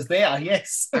 Mark. I was there,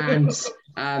 yes. And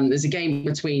there's a game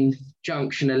between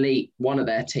Junction Elite, one of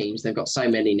their teams. They've got so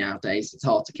many nowadays, it's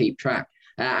hard to keep track.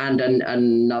 And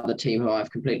another team who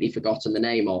I've completely forgotten the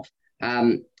name of.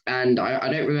 And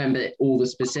I don't remember all the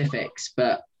specifics,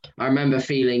 but I remember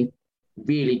feeling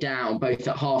really down both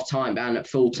at half-time and at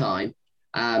full-time,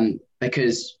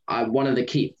 because one of the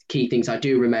key things I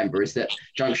do remember is that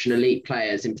Junction Elite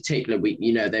players in particular,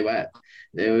 they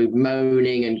were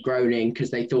moaning and groaning because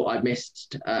they thought I'd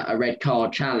missed a red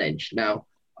card challenge. Now,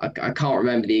 I can't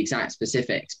remember the exact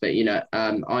specifics, but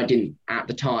I didn't at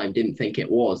the time didn't think it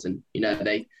was, and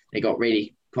they got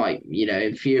really quite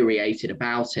infuriated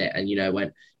about it, and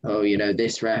went, oh,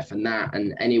 this ref and that.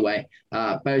 And anyway,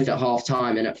 both at half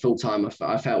time and at full time,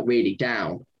 I felt really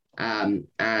down, and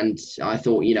I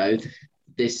thought,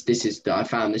 this is I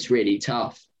found this really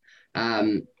tough.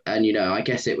 And I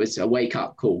guess it was a wake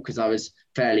up call, because I was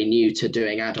fairly new to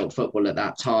doing adult football at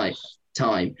that time,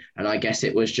 and I guess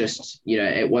it was just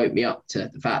it woke me up to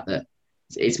the fact that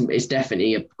it's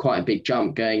definitely quite a big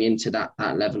jump going into that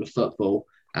level of football.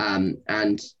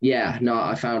 And yeah, no,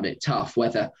 I found it tough.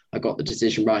 Whether I got the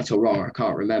decision right or wrong, I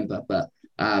can't remember, but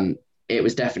it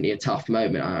was definitely a tough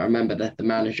moment. I remember that the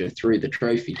manager threw the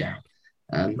trophy down.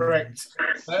 Correct.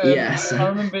 Yes. I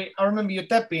remember your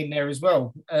dad being there as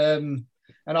well.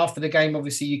 And after the game,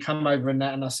 obviously, you come over and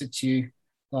that, and I said to you,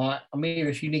 like, I'm here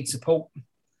if you need support.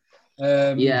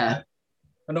 Yeah.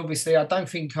 And obviously, I don't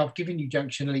think I've given you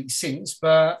Junction Elite since,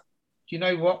 but you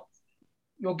know what?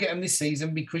 You'll get them this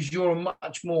season because you're a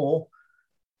much more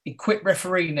equipped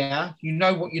referee now. You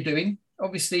know what you're doing.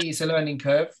 Obviously, it's a learning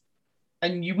curve,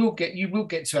 and you will get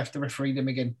to have to referee them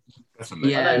again.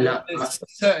 Definitely. Yeah.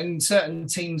 Certain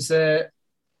teams that,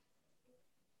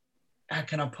 how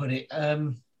can I put it?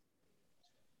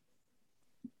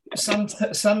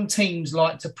 Some teams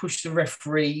like to push the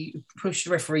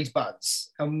referee's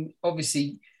butts, and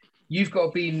obviously you've got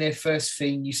to be in their first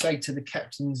thing. You say to the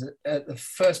captains at the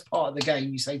first part of the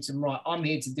game, you say to them, right, I'm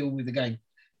here to deal with the game.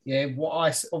 Yeah, what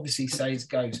I obviously say is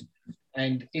goes.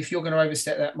 And if you're going to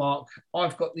overstep that mark,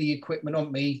 I've got the equipment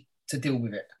on me to deal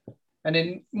with it. And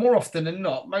then more often than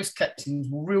not, most captains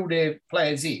will reel their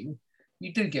players in.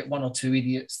 You do get one or two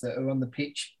idiots that are on the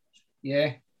pitch.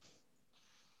 Yeah,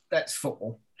 that's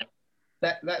football.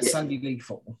 That's Sunday League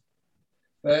football.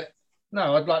 But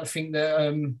no, I'd like to think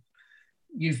that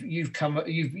you've come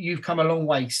a long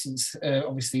way since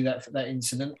obviously that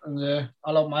incident, and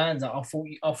I love my hands up. I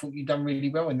thought you'd done really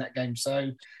well in that game.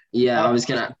 So yeah, I was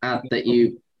going to add that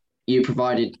you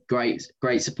provided great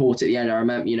support at the end. I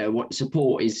remember, what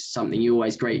support is something you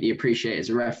always greatly appreciate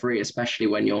as a referee, especially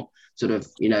when you're sort of,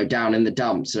 down in the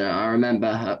dumps. I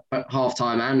remember at half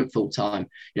time and at full time,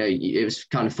 it was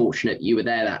kind of fortunate you were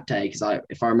there that day, because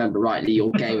if I remember rightly,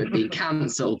 your game had been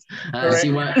cancelled. So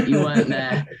you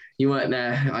weren't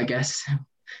there, I guess,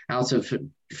 out of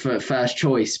for first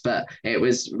choice, but it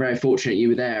was very fortunate you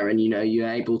were there, and, you were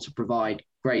able to provide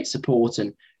great support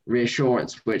and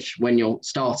reassurance, which when you're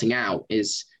starting out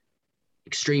is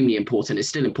extremely important. It's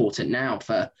still important now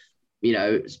for,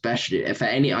 especially for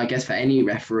any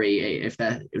referee, if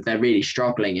they're really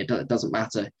struggling. It doesn't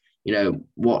matter,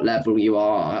 what level you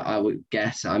are. I would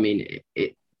guess. I mean,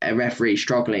 a referee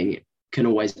struggling can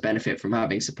always benefit from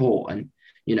having support, and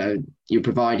you're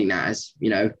providing that as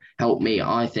help me,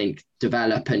 I think,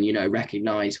 develop and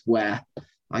recognize where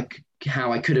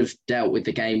how I could have dealt with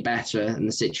the game better and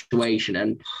the situation,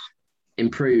 and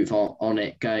improve on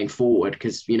it going forward,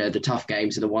 because the tough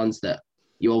games are the ones that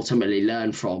you ultimately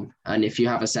learn from. And if you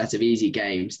have a set of easy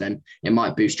games, then it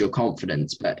might boost your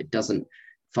confidence, but it doesn't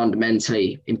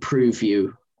fundamentally improve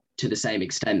you to the same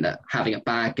extent that having a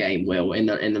bad game will in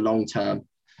the long term.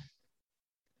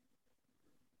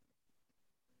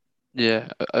 Yeah,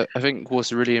 I think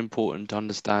what's really important to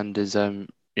understand is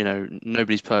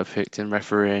nobody's perfect in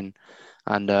refereeing,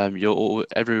 and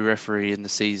every referee in the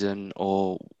season,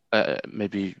 or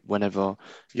maybe whenever,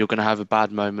 you're going to have a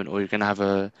bad moment, or you're going to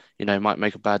have might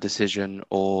make a bad decision,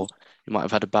 or you might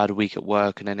have had a bad week at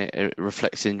work, and then it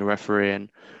reflects in your refereeing.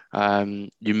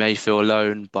 You may feel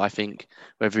alone, but I think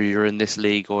whether you're in this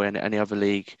league or in any other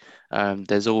league,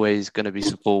 there's always going to be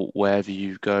support wherever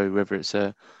you go, whether it's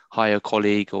a higher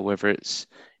colleague or whether it's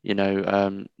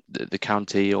the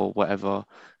county or whatever.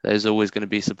 There's always going to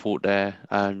be support there.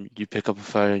 You pick up a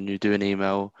phone, you do an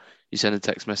email, you send a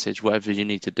text message, whatever you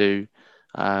need to do,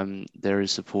 there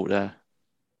is support there.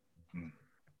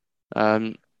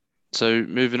 So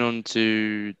moving on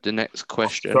to the next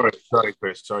question. Sorry,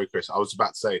 Chris. I was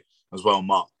about to say as well,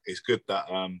 Mark, it's good that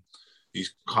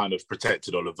he's kind of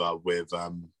protected Oliver with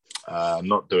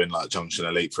not doing like Junction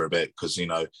Elite for a bit, because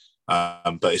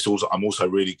but I'm also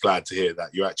really glad to hear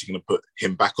that you're actually going to put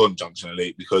him back on Junction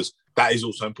Elite, because that is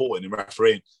also important in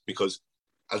refereeing, because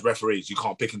as referees, you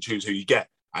can't pick and choose who you get.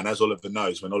 And as Oliver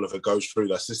knows, when Oliver goes through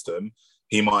that system,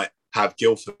 he might have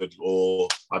Guildford or,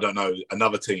 I don't know,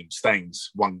 another team,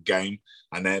 Staines, one game,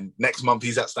 and then next month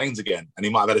he's at Staines again, and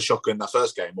he might have had a shocker in that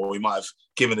first game, or he might have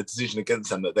given a decision against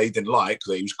them that they didn't like,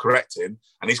 that he was correcting,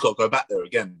 and he's got to go back there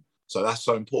again. So that's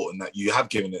so important that you are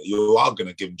going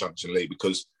to give him Junction Elite,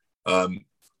 because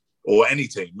or any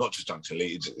team, not just Junction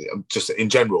Elite, just in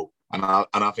general, And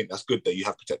I think that's good that you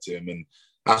have protected him, and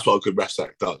that's what a good ref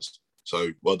sack does.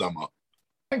 So well done, Mark.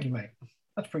 Thank you, mate.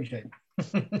 That's appreciated.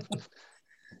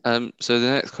 So the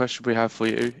next question we have for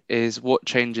you is, what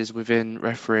changes within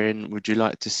refereeing would you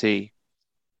like to see?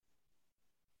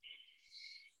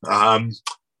 I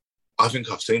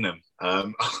think I've seen them.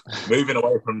 Moving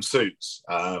away from suits.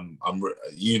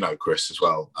 Chris, as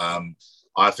well.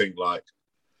 I think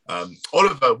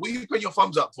Oliver, what are you putting your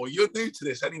thumbs up for? You're new to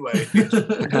this anyway.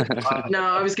 No,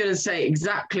 I was going to say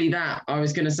exactly that. I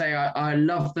was going to say I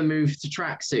love the move to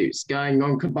tracksuits, going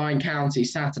on combined county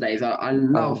Saturdays. I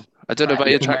love. I don't know about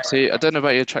your tracksuit. I don't know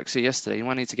about your tracksuit yesterday. You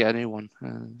might need to get a new one.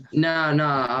 No,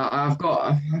 I've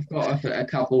got a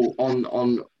couple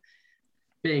on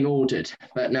being ordered,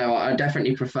 but no, I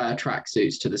definitely prefer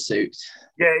tracksuits to the suits.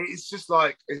 Yeah, it's just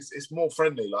it's more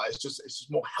friendly. It's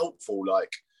just more helpful.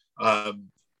 I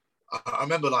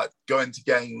remember going to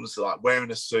games,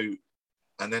 wearing a suit,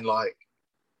 and then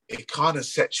it kind of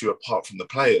sets you apart from the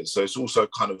players. So it's also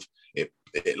kind of it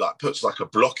puts a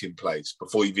block in place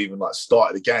before you've even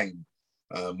started the game,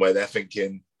 where they're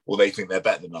thinking, well, they think they're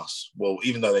better than us. Well,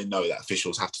 even though they know that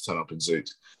officials have to turn up in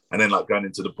suits, and then going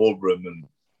into the boardroom and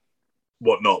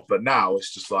whatnot. But now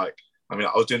it's just I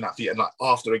was doing that for you, and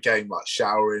after a game,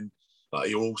 showering.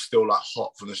 You're all still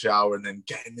hot from the shower, and then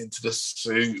getting into the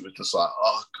suit was just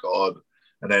oh God.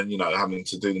 And then, having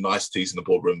to do the niceties in the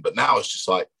boardroom. But now it's just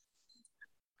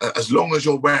as long as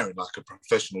you're wearing a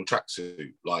professional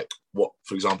tracksuit, what,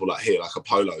 for example, here, a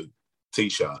polo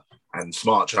t-shirt and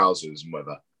smart trousers and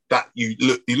whatever, that you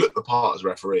look the part as a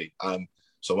referee.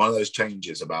 So one of those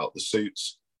changes about the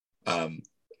suits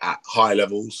at high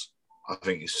levels, I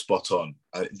think is spot on.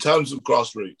 In terms of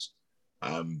grassroots,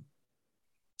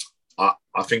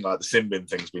 I think the sin bin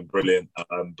thing's been brilliant,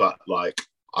 but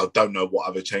I don't know what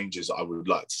other changes I would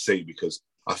like to see, because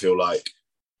I feel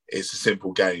it's a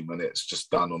simple game and it's just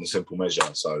done on a simple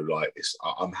measure. So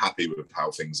I'm happy with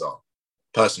how things are,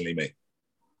 personally, me.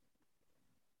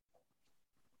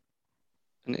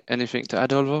 Anything to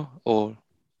add, Oliver? Or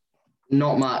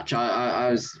not much.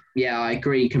 I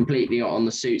agree completely on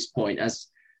the suits point, as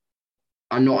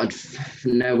I'm not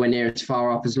nowhere near as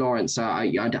far up as Lawrence. So I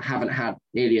haven't had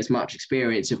nearly as much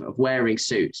experience of wearing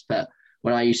suits. But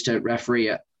when I used to referee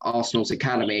at Arsenal's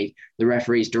academy, the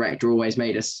referees director always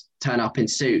made us turn up in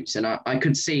suits. And I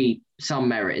could see some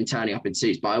merit in turning up in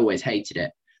suits, but I always hated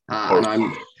it. And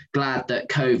I'm glad that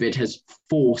COVID has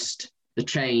forced the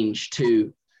change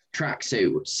to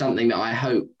tracksuit, something that I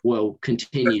hope will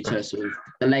continue to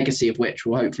the legacy of which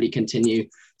will hopefully continue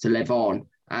to live on.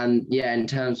 And yeah, in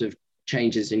terms of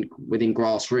changes within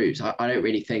grassroots, I don't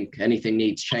really think anything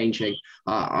needs changing.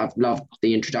 I've loved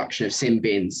the introduction of sin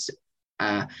bins,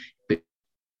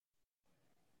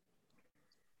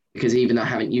 because even though I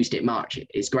haven't used it much,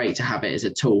 it's great to have it as a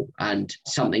tool and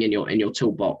something in your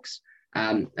toolbox.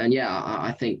 And yeah,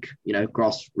 I think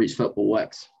grassroots football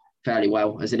works fairly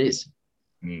well as it is.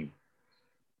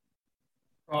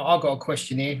 I've got a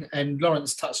question here, and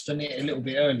Lawrence touched on it a little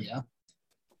bit earlier.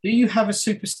 Do you have a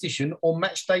superstition or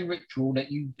match day ritual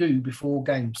that you do before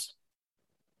games?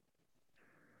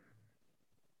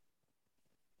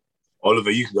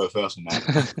 Oliver, you can go first on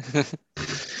that.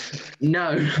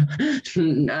 No,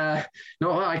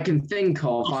 not that I can think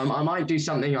of. I might do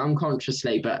something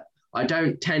unconsciously, but I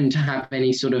don't tend to have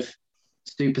any sort of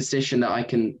superstition that I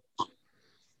can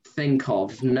think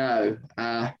of. No.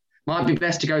 Might be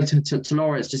best to go to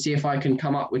Lawrence to see if I can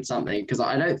come up with something, because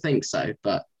I don't think so,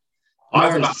 but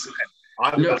Lawrence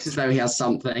looks as though he has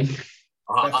something.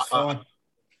 I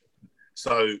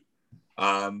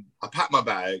pack my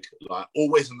bag,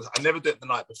 always. I never do it the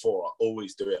night before. I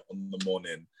always do it on the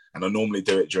morning, and I normally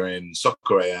do it during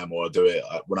Soccer AM, or I do it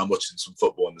when I'm watching some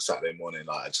football on the Saturday morning.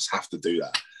 I just have to do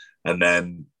that. And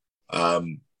then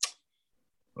when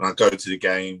I go to the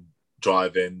game,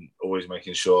 driving, always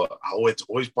making sure I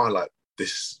always buy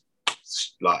this,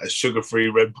 a sugar-free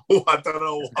Red Bull. I don't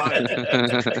know why.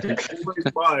 Always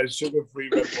buy a sugar-free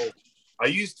Red Bull. I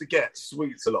used to get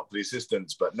sweets a lot for the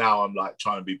assistants, but now I'm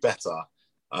trying to be better.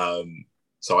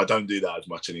 So I don't do that as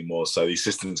much anymore. So the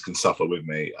assistants can suffer with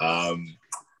me.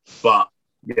 But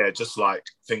yeah, just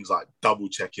things double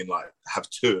checking, have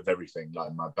 2 of everything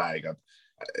in my bag.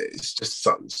 It's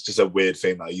just a weird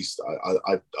thing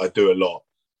that I do a lot.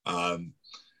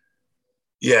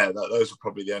 Those are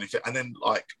probably the only thing. And then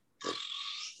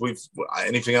with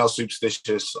anything else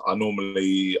superstitious, I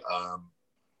normally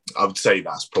I would say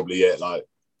that's probably it.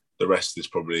 The rest is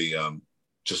probably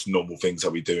just normal things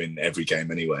that we do in every game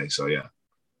anyway. So yeah.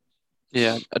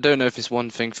 Yeah, I don't know if it's one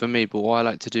thing for me, but what I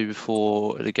like to do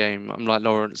before the game, I'm like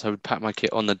Lawrence, I would pack my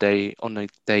kit on the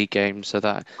day game so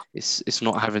that it's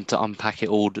not having to unpack it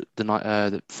all the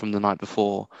night from the night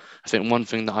before. I think one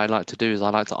thing that I like to do is I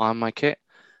like to iron my kit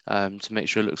to make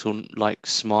sure it looks all like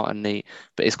smart and neat.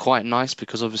 But it's quite nice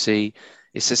because obviously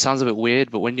it sounds a bit weird,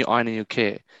 but when you're ironing your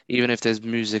kit, even if there's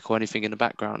music or anything in the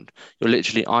background, you're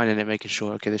literally ironing it, making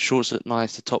sure, okay, the shorts look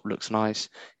nice, the top looks nice,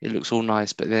 it looks all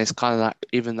nice, but then it's kind of that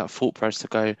even that thought process to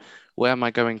go, where am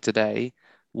I going today?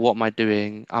 What am I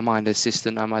doing? Am I the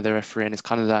assistant? Am I the referee? And it's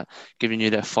kind of that giving you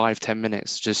that 5, 10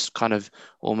 minutes, just kind of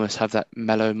almost have that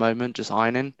mellow moment, just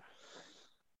ironing.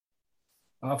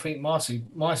 I think my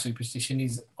superstition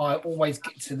is I always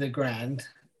get to the ground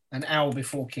an hour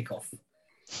before kickoff.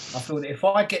 I feel that if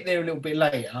I get there a little bit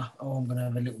later, I'm going to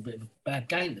have a little bit of a bad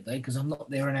game today because I'm not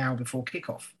there an hour before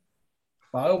kickoff.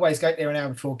 But I always get there an hour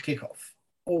before kickoff.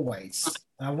 Always.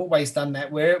 I've always done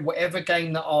that. Whatever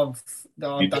game that I've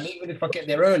done, even if I get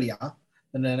there earlier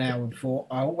than an hour before,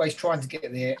 I always try to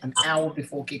get there an hour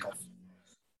before kickoff.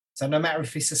 So no matter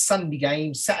if it's a Sunday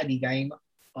game, Saturday game,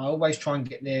 I always try and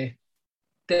get there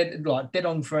dead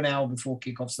on for an hour before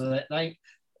kickoff, so that they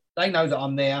know that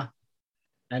I'm there,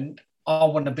 and I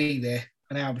want to be there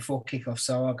an hour before kickoff.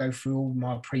 So I go through all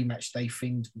my pre-match day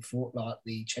things before, like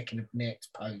the checking of nets,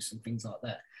 posts, and things like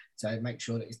that. So make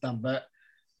sure that it's done. But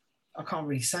I can't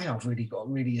really say I've really got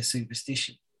a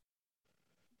superstition.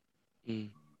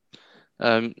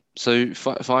 So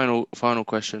final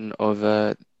question of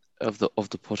the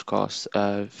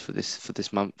podcast for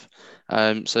this month.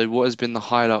 So what has been the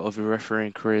highlight of your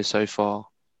refereeing career so far?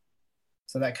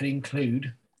 So that could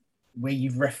include where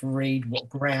you've refereed, what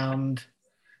ground,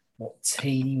 what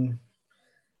team.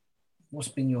 What's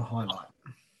been your highlight,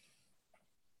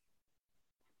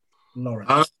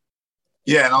 Lawrence?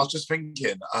 Yeah, and I was just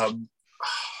thinking. I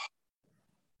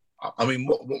mean,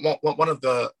 one of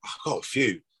the I've got a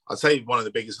few. I'd say one of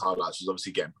the biggest highlights was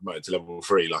obviously getting promoted to level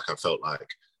 3. Like I felt like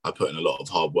I put in a lot of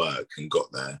hard work and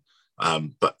got there.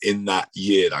 But in that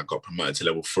year that I got promoted to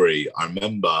level 3, I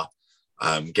remember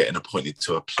getting appointed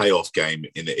to a playoff game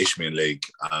in the Isthmian League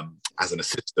as an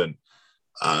assistant.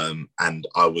 And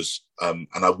I was and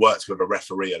I worked with a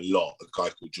referee a lot, a guy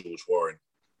called George Warren,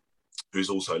 who's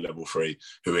also level 3,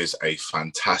 who is a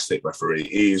fantastic referee.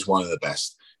 He is one of the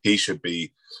best. He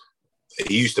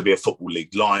used to be a Football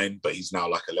League Lion, but he's now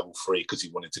like a level 3 because he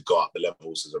wanted to go up the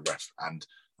levels as a ref. And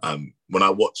when I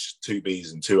watch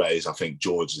 2Bs and 2As, I think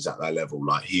George is at that level.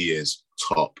 Like, he is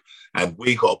top. And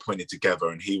we got appointed together,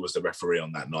 and he was the referee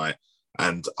on that night.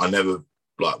 And I never,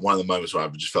 like, one of the moments where I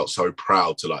just felt so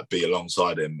proud to like be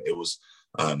alongside him. It was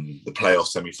the playoff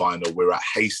semi-final. We were at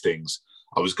Hastings.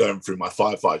 I was going through my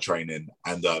firefighter training,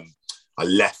 and I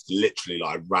left literally,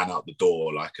 like, I ran out the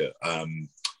door like at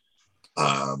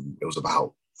it was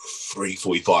about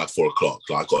 3:45, 4 o'clock.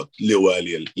 Like, I got a little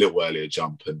earlier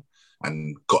jump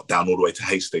and got down all the way to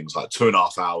Hastings, like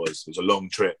 2.5 hours. It was a long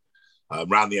trip.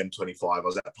 Round the M25, I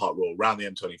was at Park Royal, round the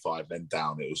M25, then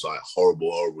down. It was like a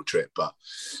horrible trip, but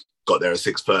got there at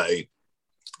 6:30.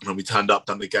 When we turned up,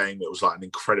 done the game, it was like an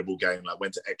incredible game. Like,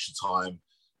 went to extra time,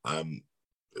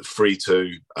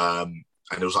 3-2, and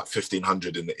it was like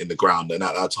 1,500 in the ground. And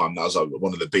at that time, that was like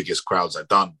one of the biggest crowds I'd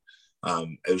done.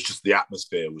 It was just, the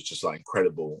atmosphere was just like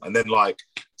incredible. And then, like,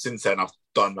 since then, I've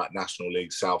done like National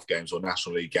League South games or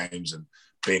National League games and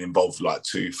been involved with like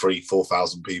 2,000, 3,000,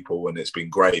 4,000 people, and it's been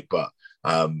great. But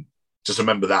just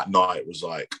remember that night was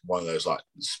like one of those like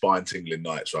spine tingling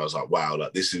nights where I was like, wow,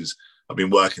 like, I've been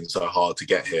working so hard to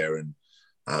get here, and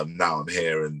now I'm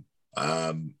here. And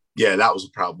yeah, that was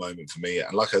a proud moment for me.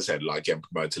 And like I said, like, getting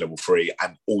promoted to level 3,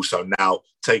 and also now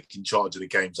taking charge of the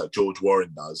games that George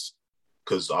Warren does,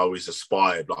 because I always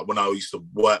aspired. Like, when I used to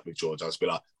work with George, I was be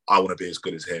like, I want to be as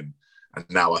good as him. And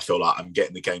now I feel like I'm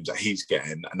getting the games that he's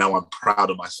getting, and now I'm proud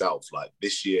of myself. Like,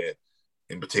 this year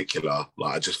in particular,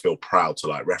 like, I just feel proud to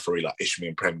like referee like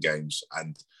Isthmian Prem games,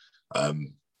 and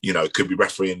you know, could be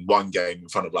refereeing one game in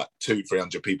front of like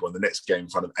 200-300 people, and the next game in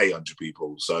front of 800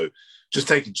 people. So just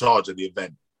taking charge of the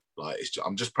event, like,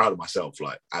 I'm just proud of myself.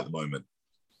 Like, at the moment,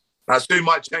 that soon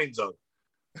might change though,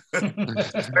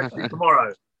 especially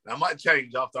tomorrow. That might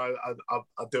change after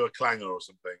I do a clanger or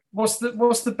something. What's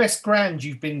the best ground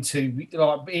you've been to,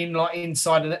 like, being like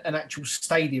inside an actual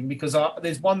stadium? Because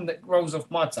there's one that rolls off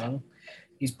my tongue,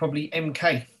 is probably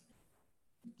MK.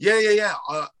 Yeah.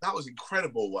 That was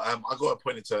incredible. I got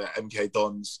appointed to MK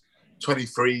Dons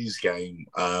 23s game,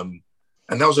 and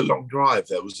that was a long drive.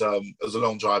 It was a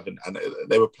long drive, and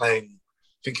they were playing,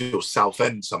 I think it was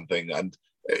Southend something, and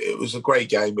it was a great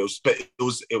game. It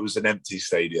was an empty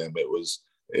stadium. It was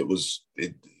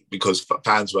because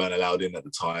fans weren't allowed in at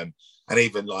the time, And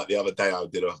even like the other day, I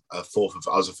did I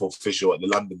was a fourth official at the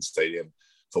London Stadium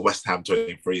for West Ham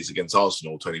 23s against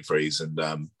Arsenal 23s,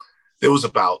 and there was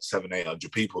about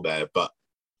 700-800 people there, but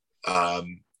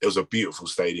it was a beautiful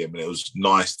stadium, and it was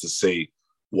nice to see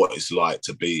what it's like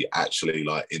to be actually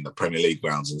like in the Premier League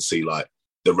grounds and see like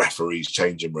the referees'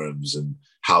 changing rooms and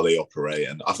how they operate.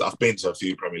 And I've been to a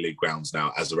few Premier League grounds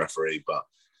now as a referee, but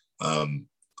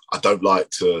I don't like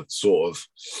to sort of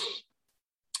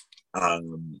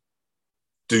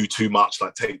do too much,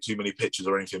 like take too many pictures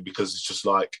or anything, because it's just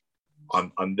like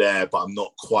I'm there, but I'm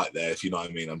not quite there, if you know what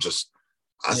I mean. I'm just,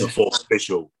 as a fourth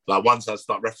official, like once I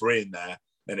start refereeing there,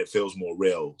 then it feels more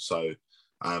real. So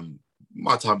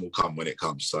my time will come when it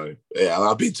comes. So yeah,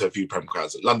 I've been to a few Prem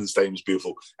crowds. London Stadium was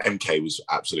beautiful. MK was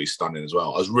absolutely stunning as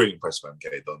well. I was really impressed with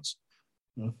MK Dons.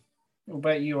 What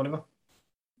about you, Oliver?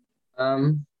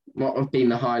 What have been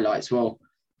the highlights? Well,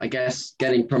 I guess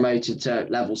getting promoted to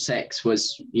level 6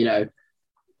 was, a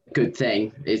good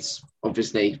thing. It's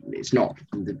not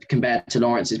compared to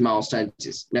Lawrence's milestones,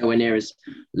 it's nowhere near as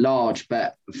large,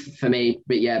 but for me,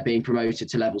 being promoted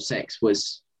to level 6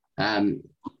 was a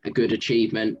good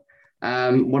achievement.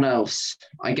 What else?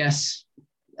 I guess,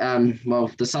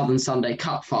 the Southern Sunday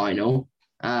Cup final,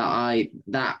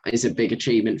 that is a big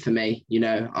achievement for me.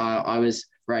 I was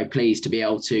very pleased to be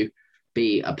able to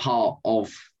be a part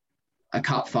of a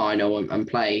cup final and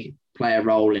play a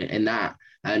role in that.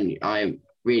 And I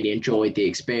really enjoyed the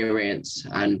experience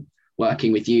and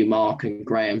working with you, Mark and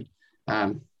Graham,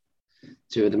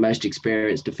 two of the most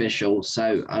experienced officials.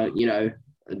 So,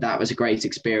 that was a great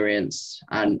experience,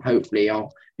 and hopefully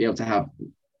I'll be able to have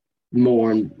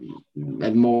more and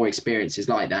more experiences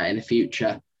like that in the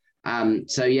future.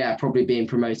 Probably being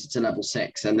promoted to level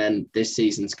 6 and then this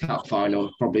season's cup final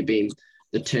have probably been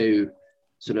the two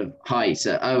sort of heights.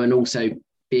 And also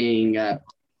being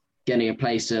getting a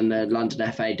place in the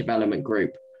London FA development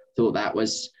group, thought that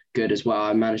was good as well.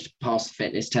 I managed to pass the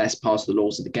fitness test, pass the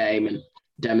laws of the game, and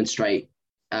demonstrate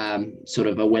sort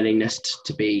of a willingness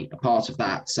to be a part of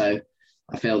that. So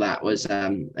I feel that was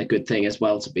a good thing as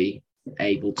well, to be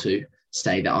able to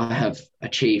say that I have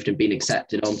achieved and been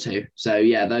accepted onto. So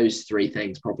yeah, those three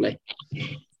things probably.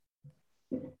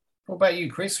 What about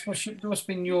you, Chris? What's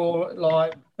been your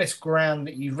best ground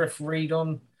that you've refereed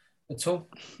on at all?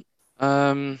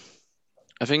 I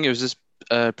think it was just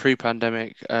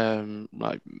pre-pandemic,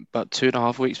 like about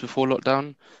 2.5 weeks before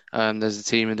lockdown. There's a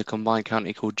team in the combined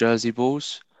county called Jersey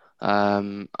Bulls,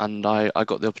 and I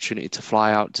got the opportunity to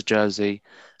fly out to Jersey,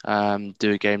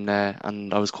 do a game there,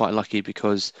 and I was quite lucky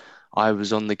because I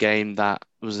was on the game that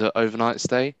was an overnight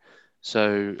stay.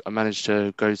 So I managed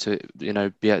to go to,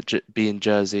 be in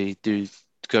Jersey,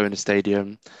 go in the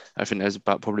stadium. I think there's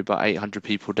probably about 800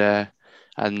 people there.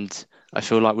 And I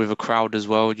feel like with a crowd as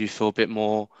well, you feel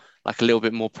a little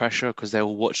bit more pressure because they're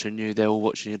all watching you, they're all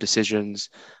watching your decisions.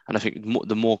 And I think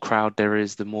the more crowd there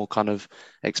is, the more kind of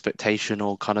expectation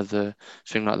or kind of the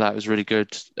thing like that was really good.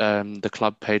 The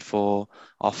club paid for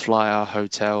our flight, our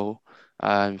hotel,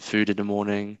 food in the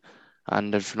morning,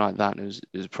 and everything like that. And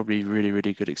it was probably a really,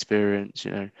 really good experience,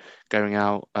 going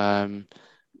out. And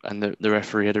the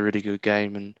referee had a really good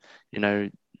game, and,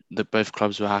 both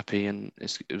clubs were happy, and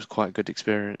it was quite a good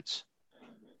experience.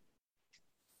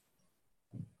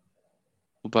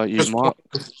 What about you, Mark?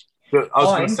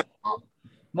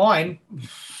 Mine.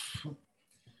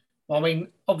 I mean,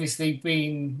 obviously,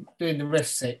 doing the ref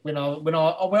set.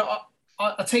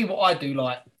 I tell you what I do.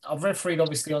 Like, I've refereed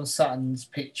obviously on Sutton's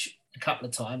pitch a couple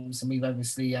of times, and we've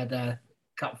obviously had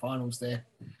cup finals there.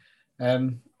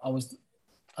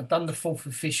 I'd done the fourth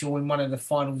official in one of the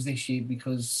finals this year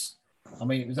because,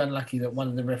 it was unlucky that one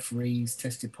of the referees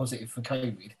tested positive for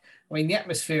COVID. The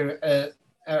atmosphere at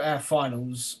our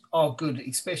finals are good,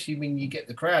 especially when you get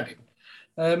the crowd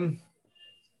in.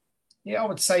 I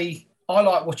would say I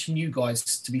like watching you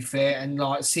guys, to be fair, and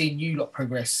like seeing you lot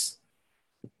progress.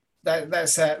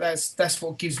 That's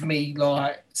what gives me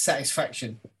like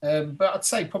satisfaction. But I'd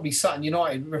say probably Sutton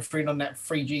United refereeing on that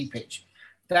 3G pitch.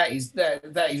 That is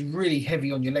really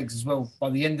heavy on your legs as well. By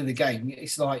the end of the game,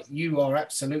 it's like you are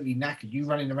absolutely knackered. You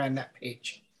running around that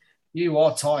pitch, you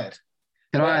are tired.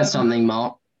 Can I add something,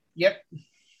 Mark? Yep.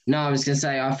 No, I was going to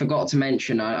say, I forgot to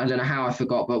mention, I don't know how I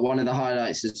forgot, but one of the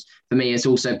highlights for me has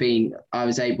also been I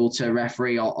was able to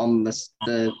referee on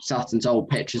the Sutton's old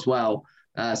pitch as well.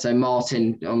 So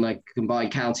Martin on the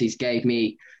combined counties gave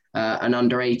me an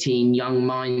under-18 Young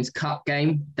Minds Cup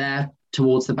game there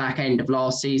towards the back end of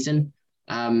last season,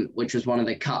 which was one of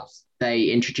the cups they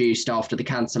introduced after the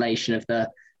cancellation of the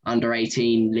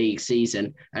under-18 league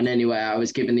season. And anyway, I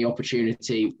was given the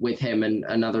opportunity with him and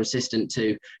another assistant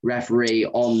to referee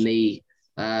on the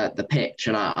the pitch,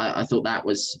 and I thought that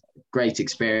was great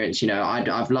experience. You know,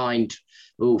 I've lined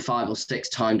 5 or 6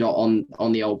 times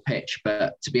on the old pitch,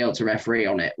 but to be able to referee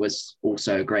on it was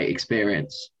also a great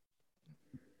experience.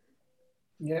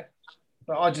 Yeah,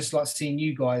 but I just like seeing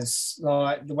you guys,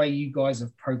 like the way you guys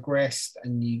have progressed,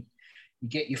 and you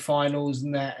get your finals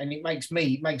and that, and it makes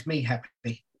me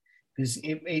happy, because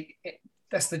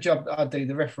that's the job that I do,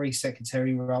 the referee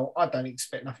secretary role. I don't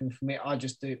expect nothing from it. I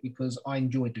just do it because I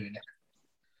enjoy doing it.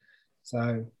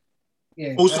 So,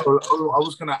 yeah. Also, I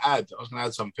was going to add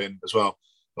something as well.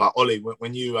 Like Ollie,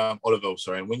 when you Oliver,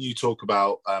 sorry, when you talk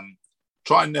about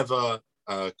try and never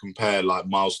compare like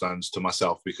milestones to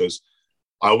myself, because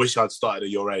I wish I'd started at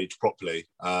your age properly.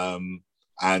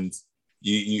 And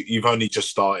you've only just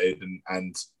started,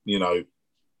 and you know,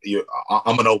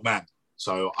 I'm an old man,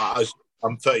 so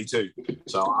I'm 32,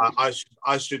 so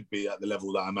I should be at the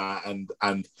level that I'm at,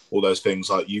 and all those things.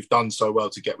 Like, you've done so well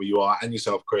to get where you are, and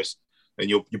yourself, Chris, and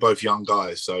you're both young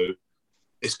guys, so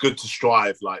it's good to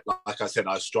strive. Like I said,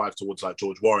 I strive towards like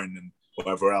George Warren and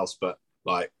whatever else, but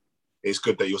like, it's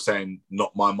good that you're saying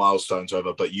not my milestones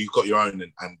over, but you've got your own,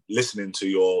 and listening to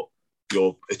your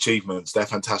achievements, they're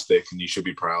fantastic, and you should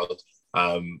be proud.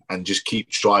 And just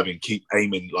keep striving, keep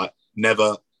aiming, like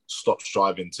never stop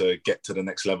striving to get to the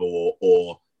next level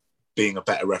or being a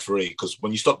better referee, because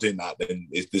when you stop doing that, then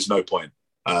there's no point.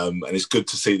 And it's good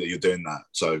to see that you're doing that.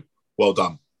 So well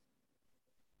done.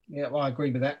 Yeah, well, I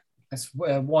agree with that. That's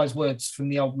wise words from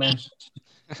the old man.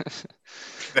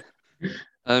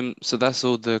 So that's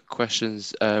all the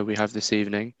questions we have this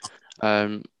evening.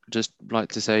 Just like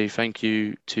to say thank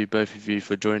you to both of you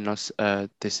for joining us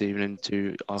this evening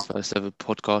to our first ever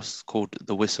podcast called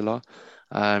The Whistler,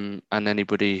 and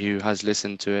anybody who has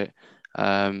listened to it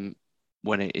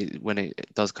when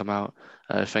it does come out,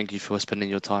 thank you for spending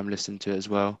your time listening to it as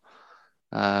well.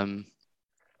 And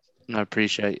I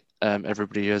appreciate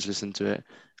everybody who has listened to it,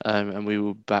 and we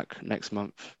will be back next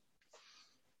month.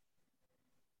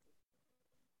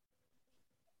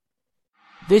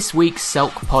 This week's Selk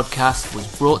podcast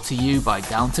was brought to you by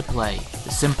Down to Play,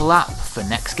 the simple app for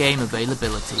next game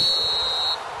availability.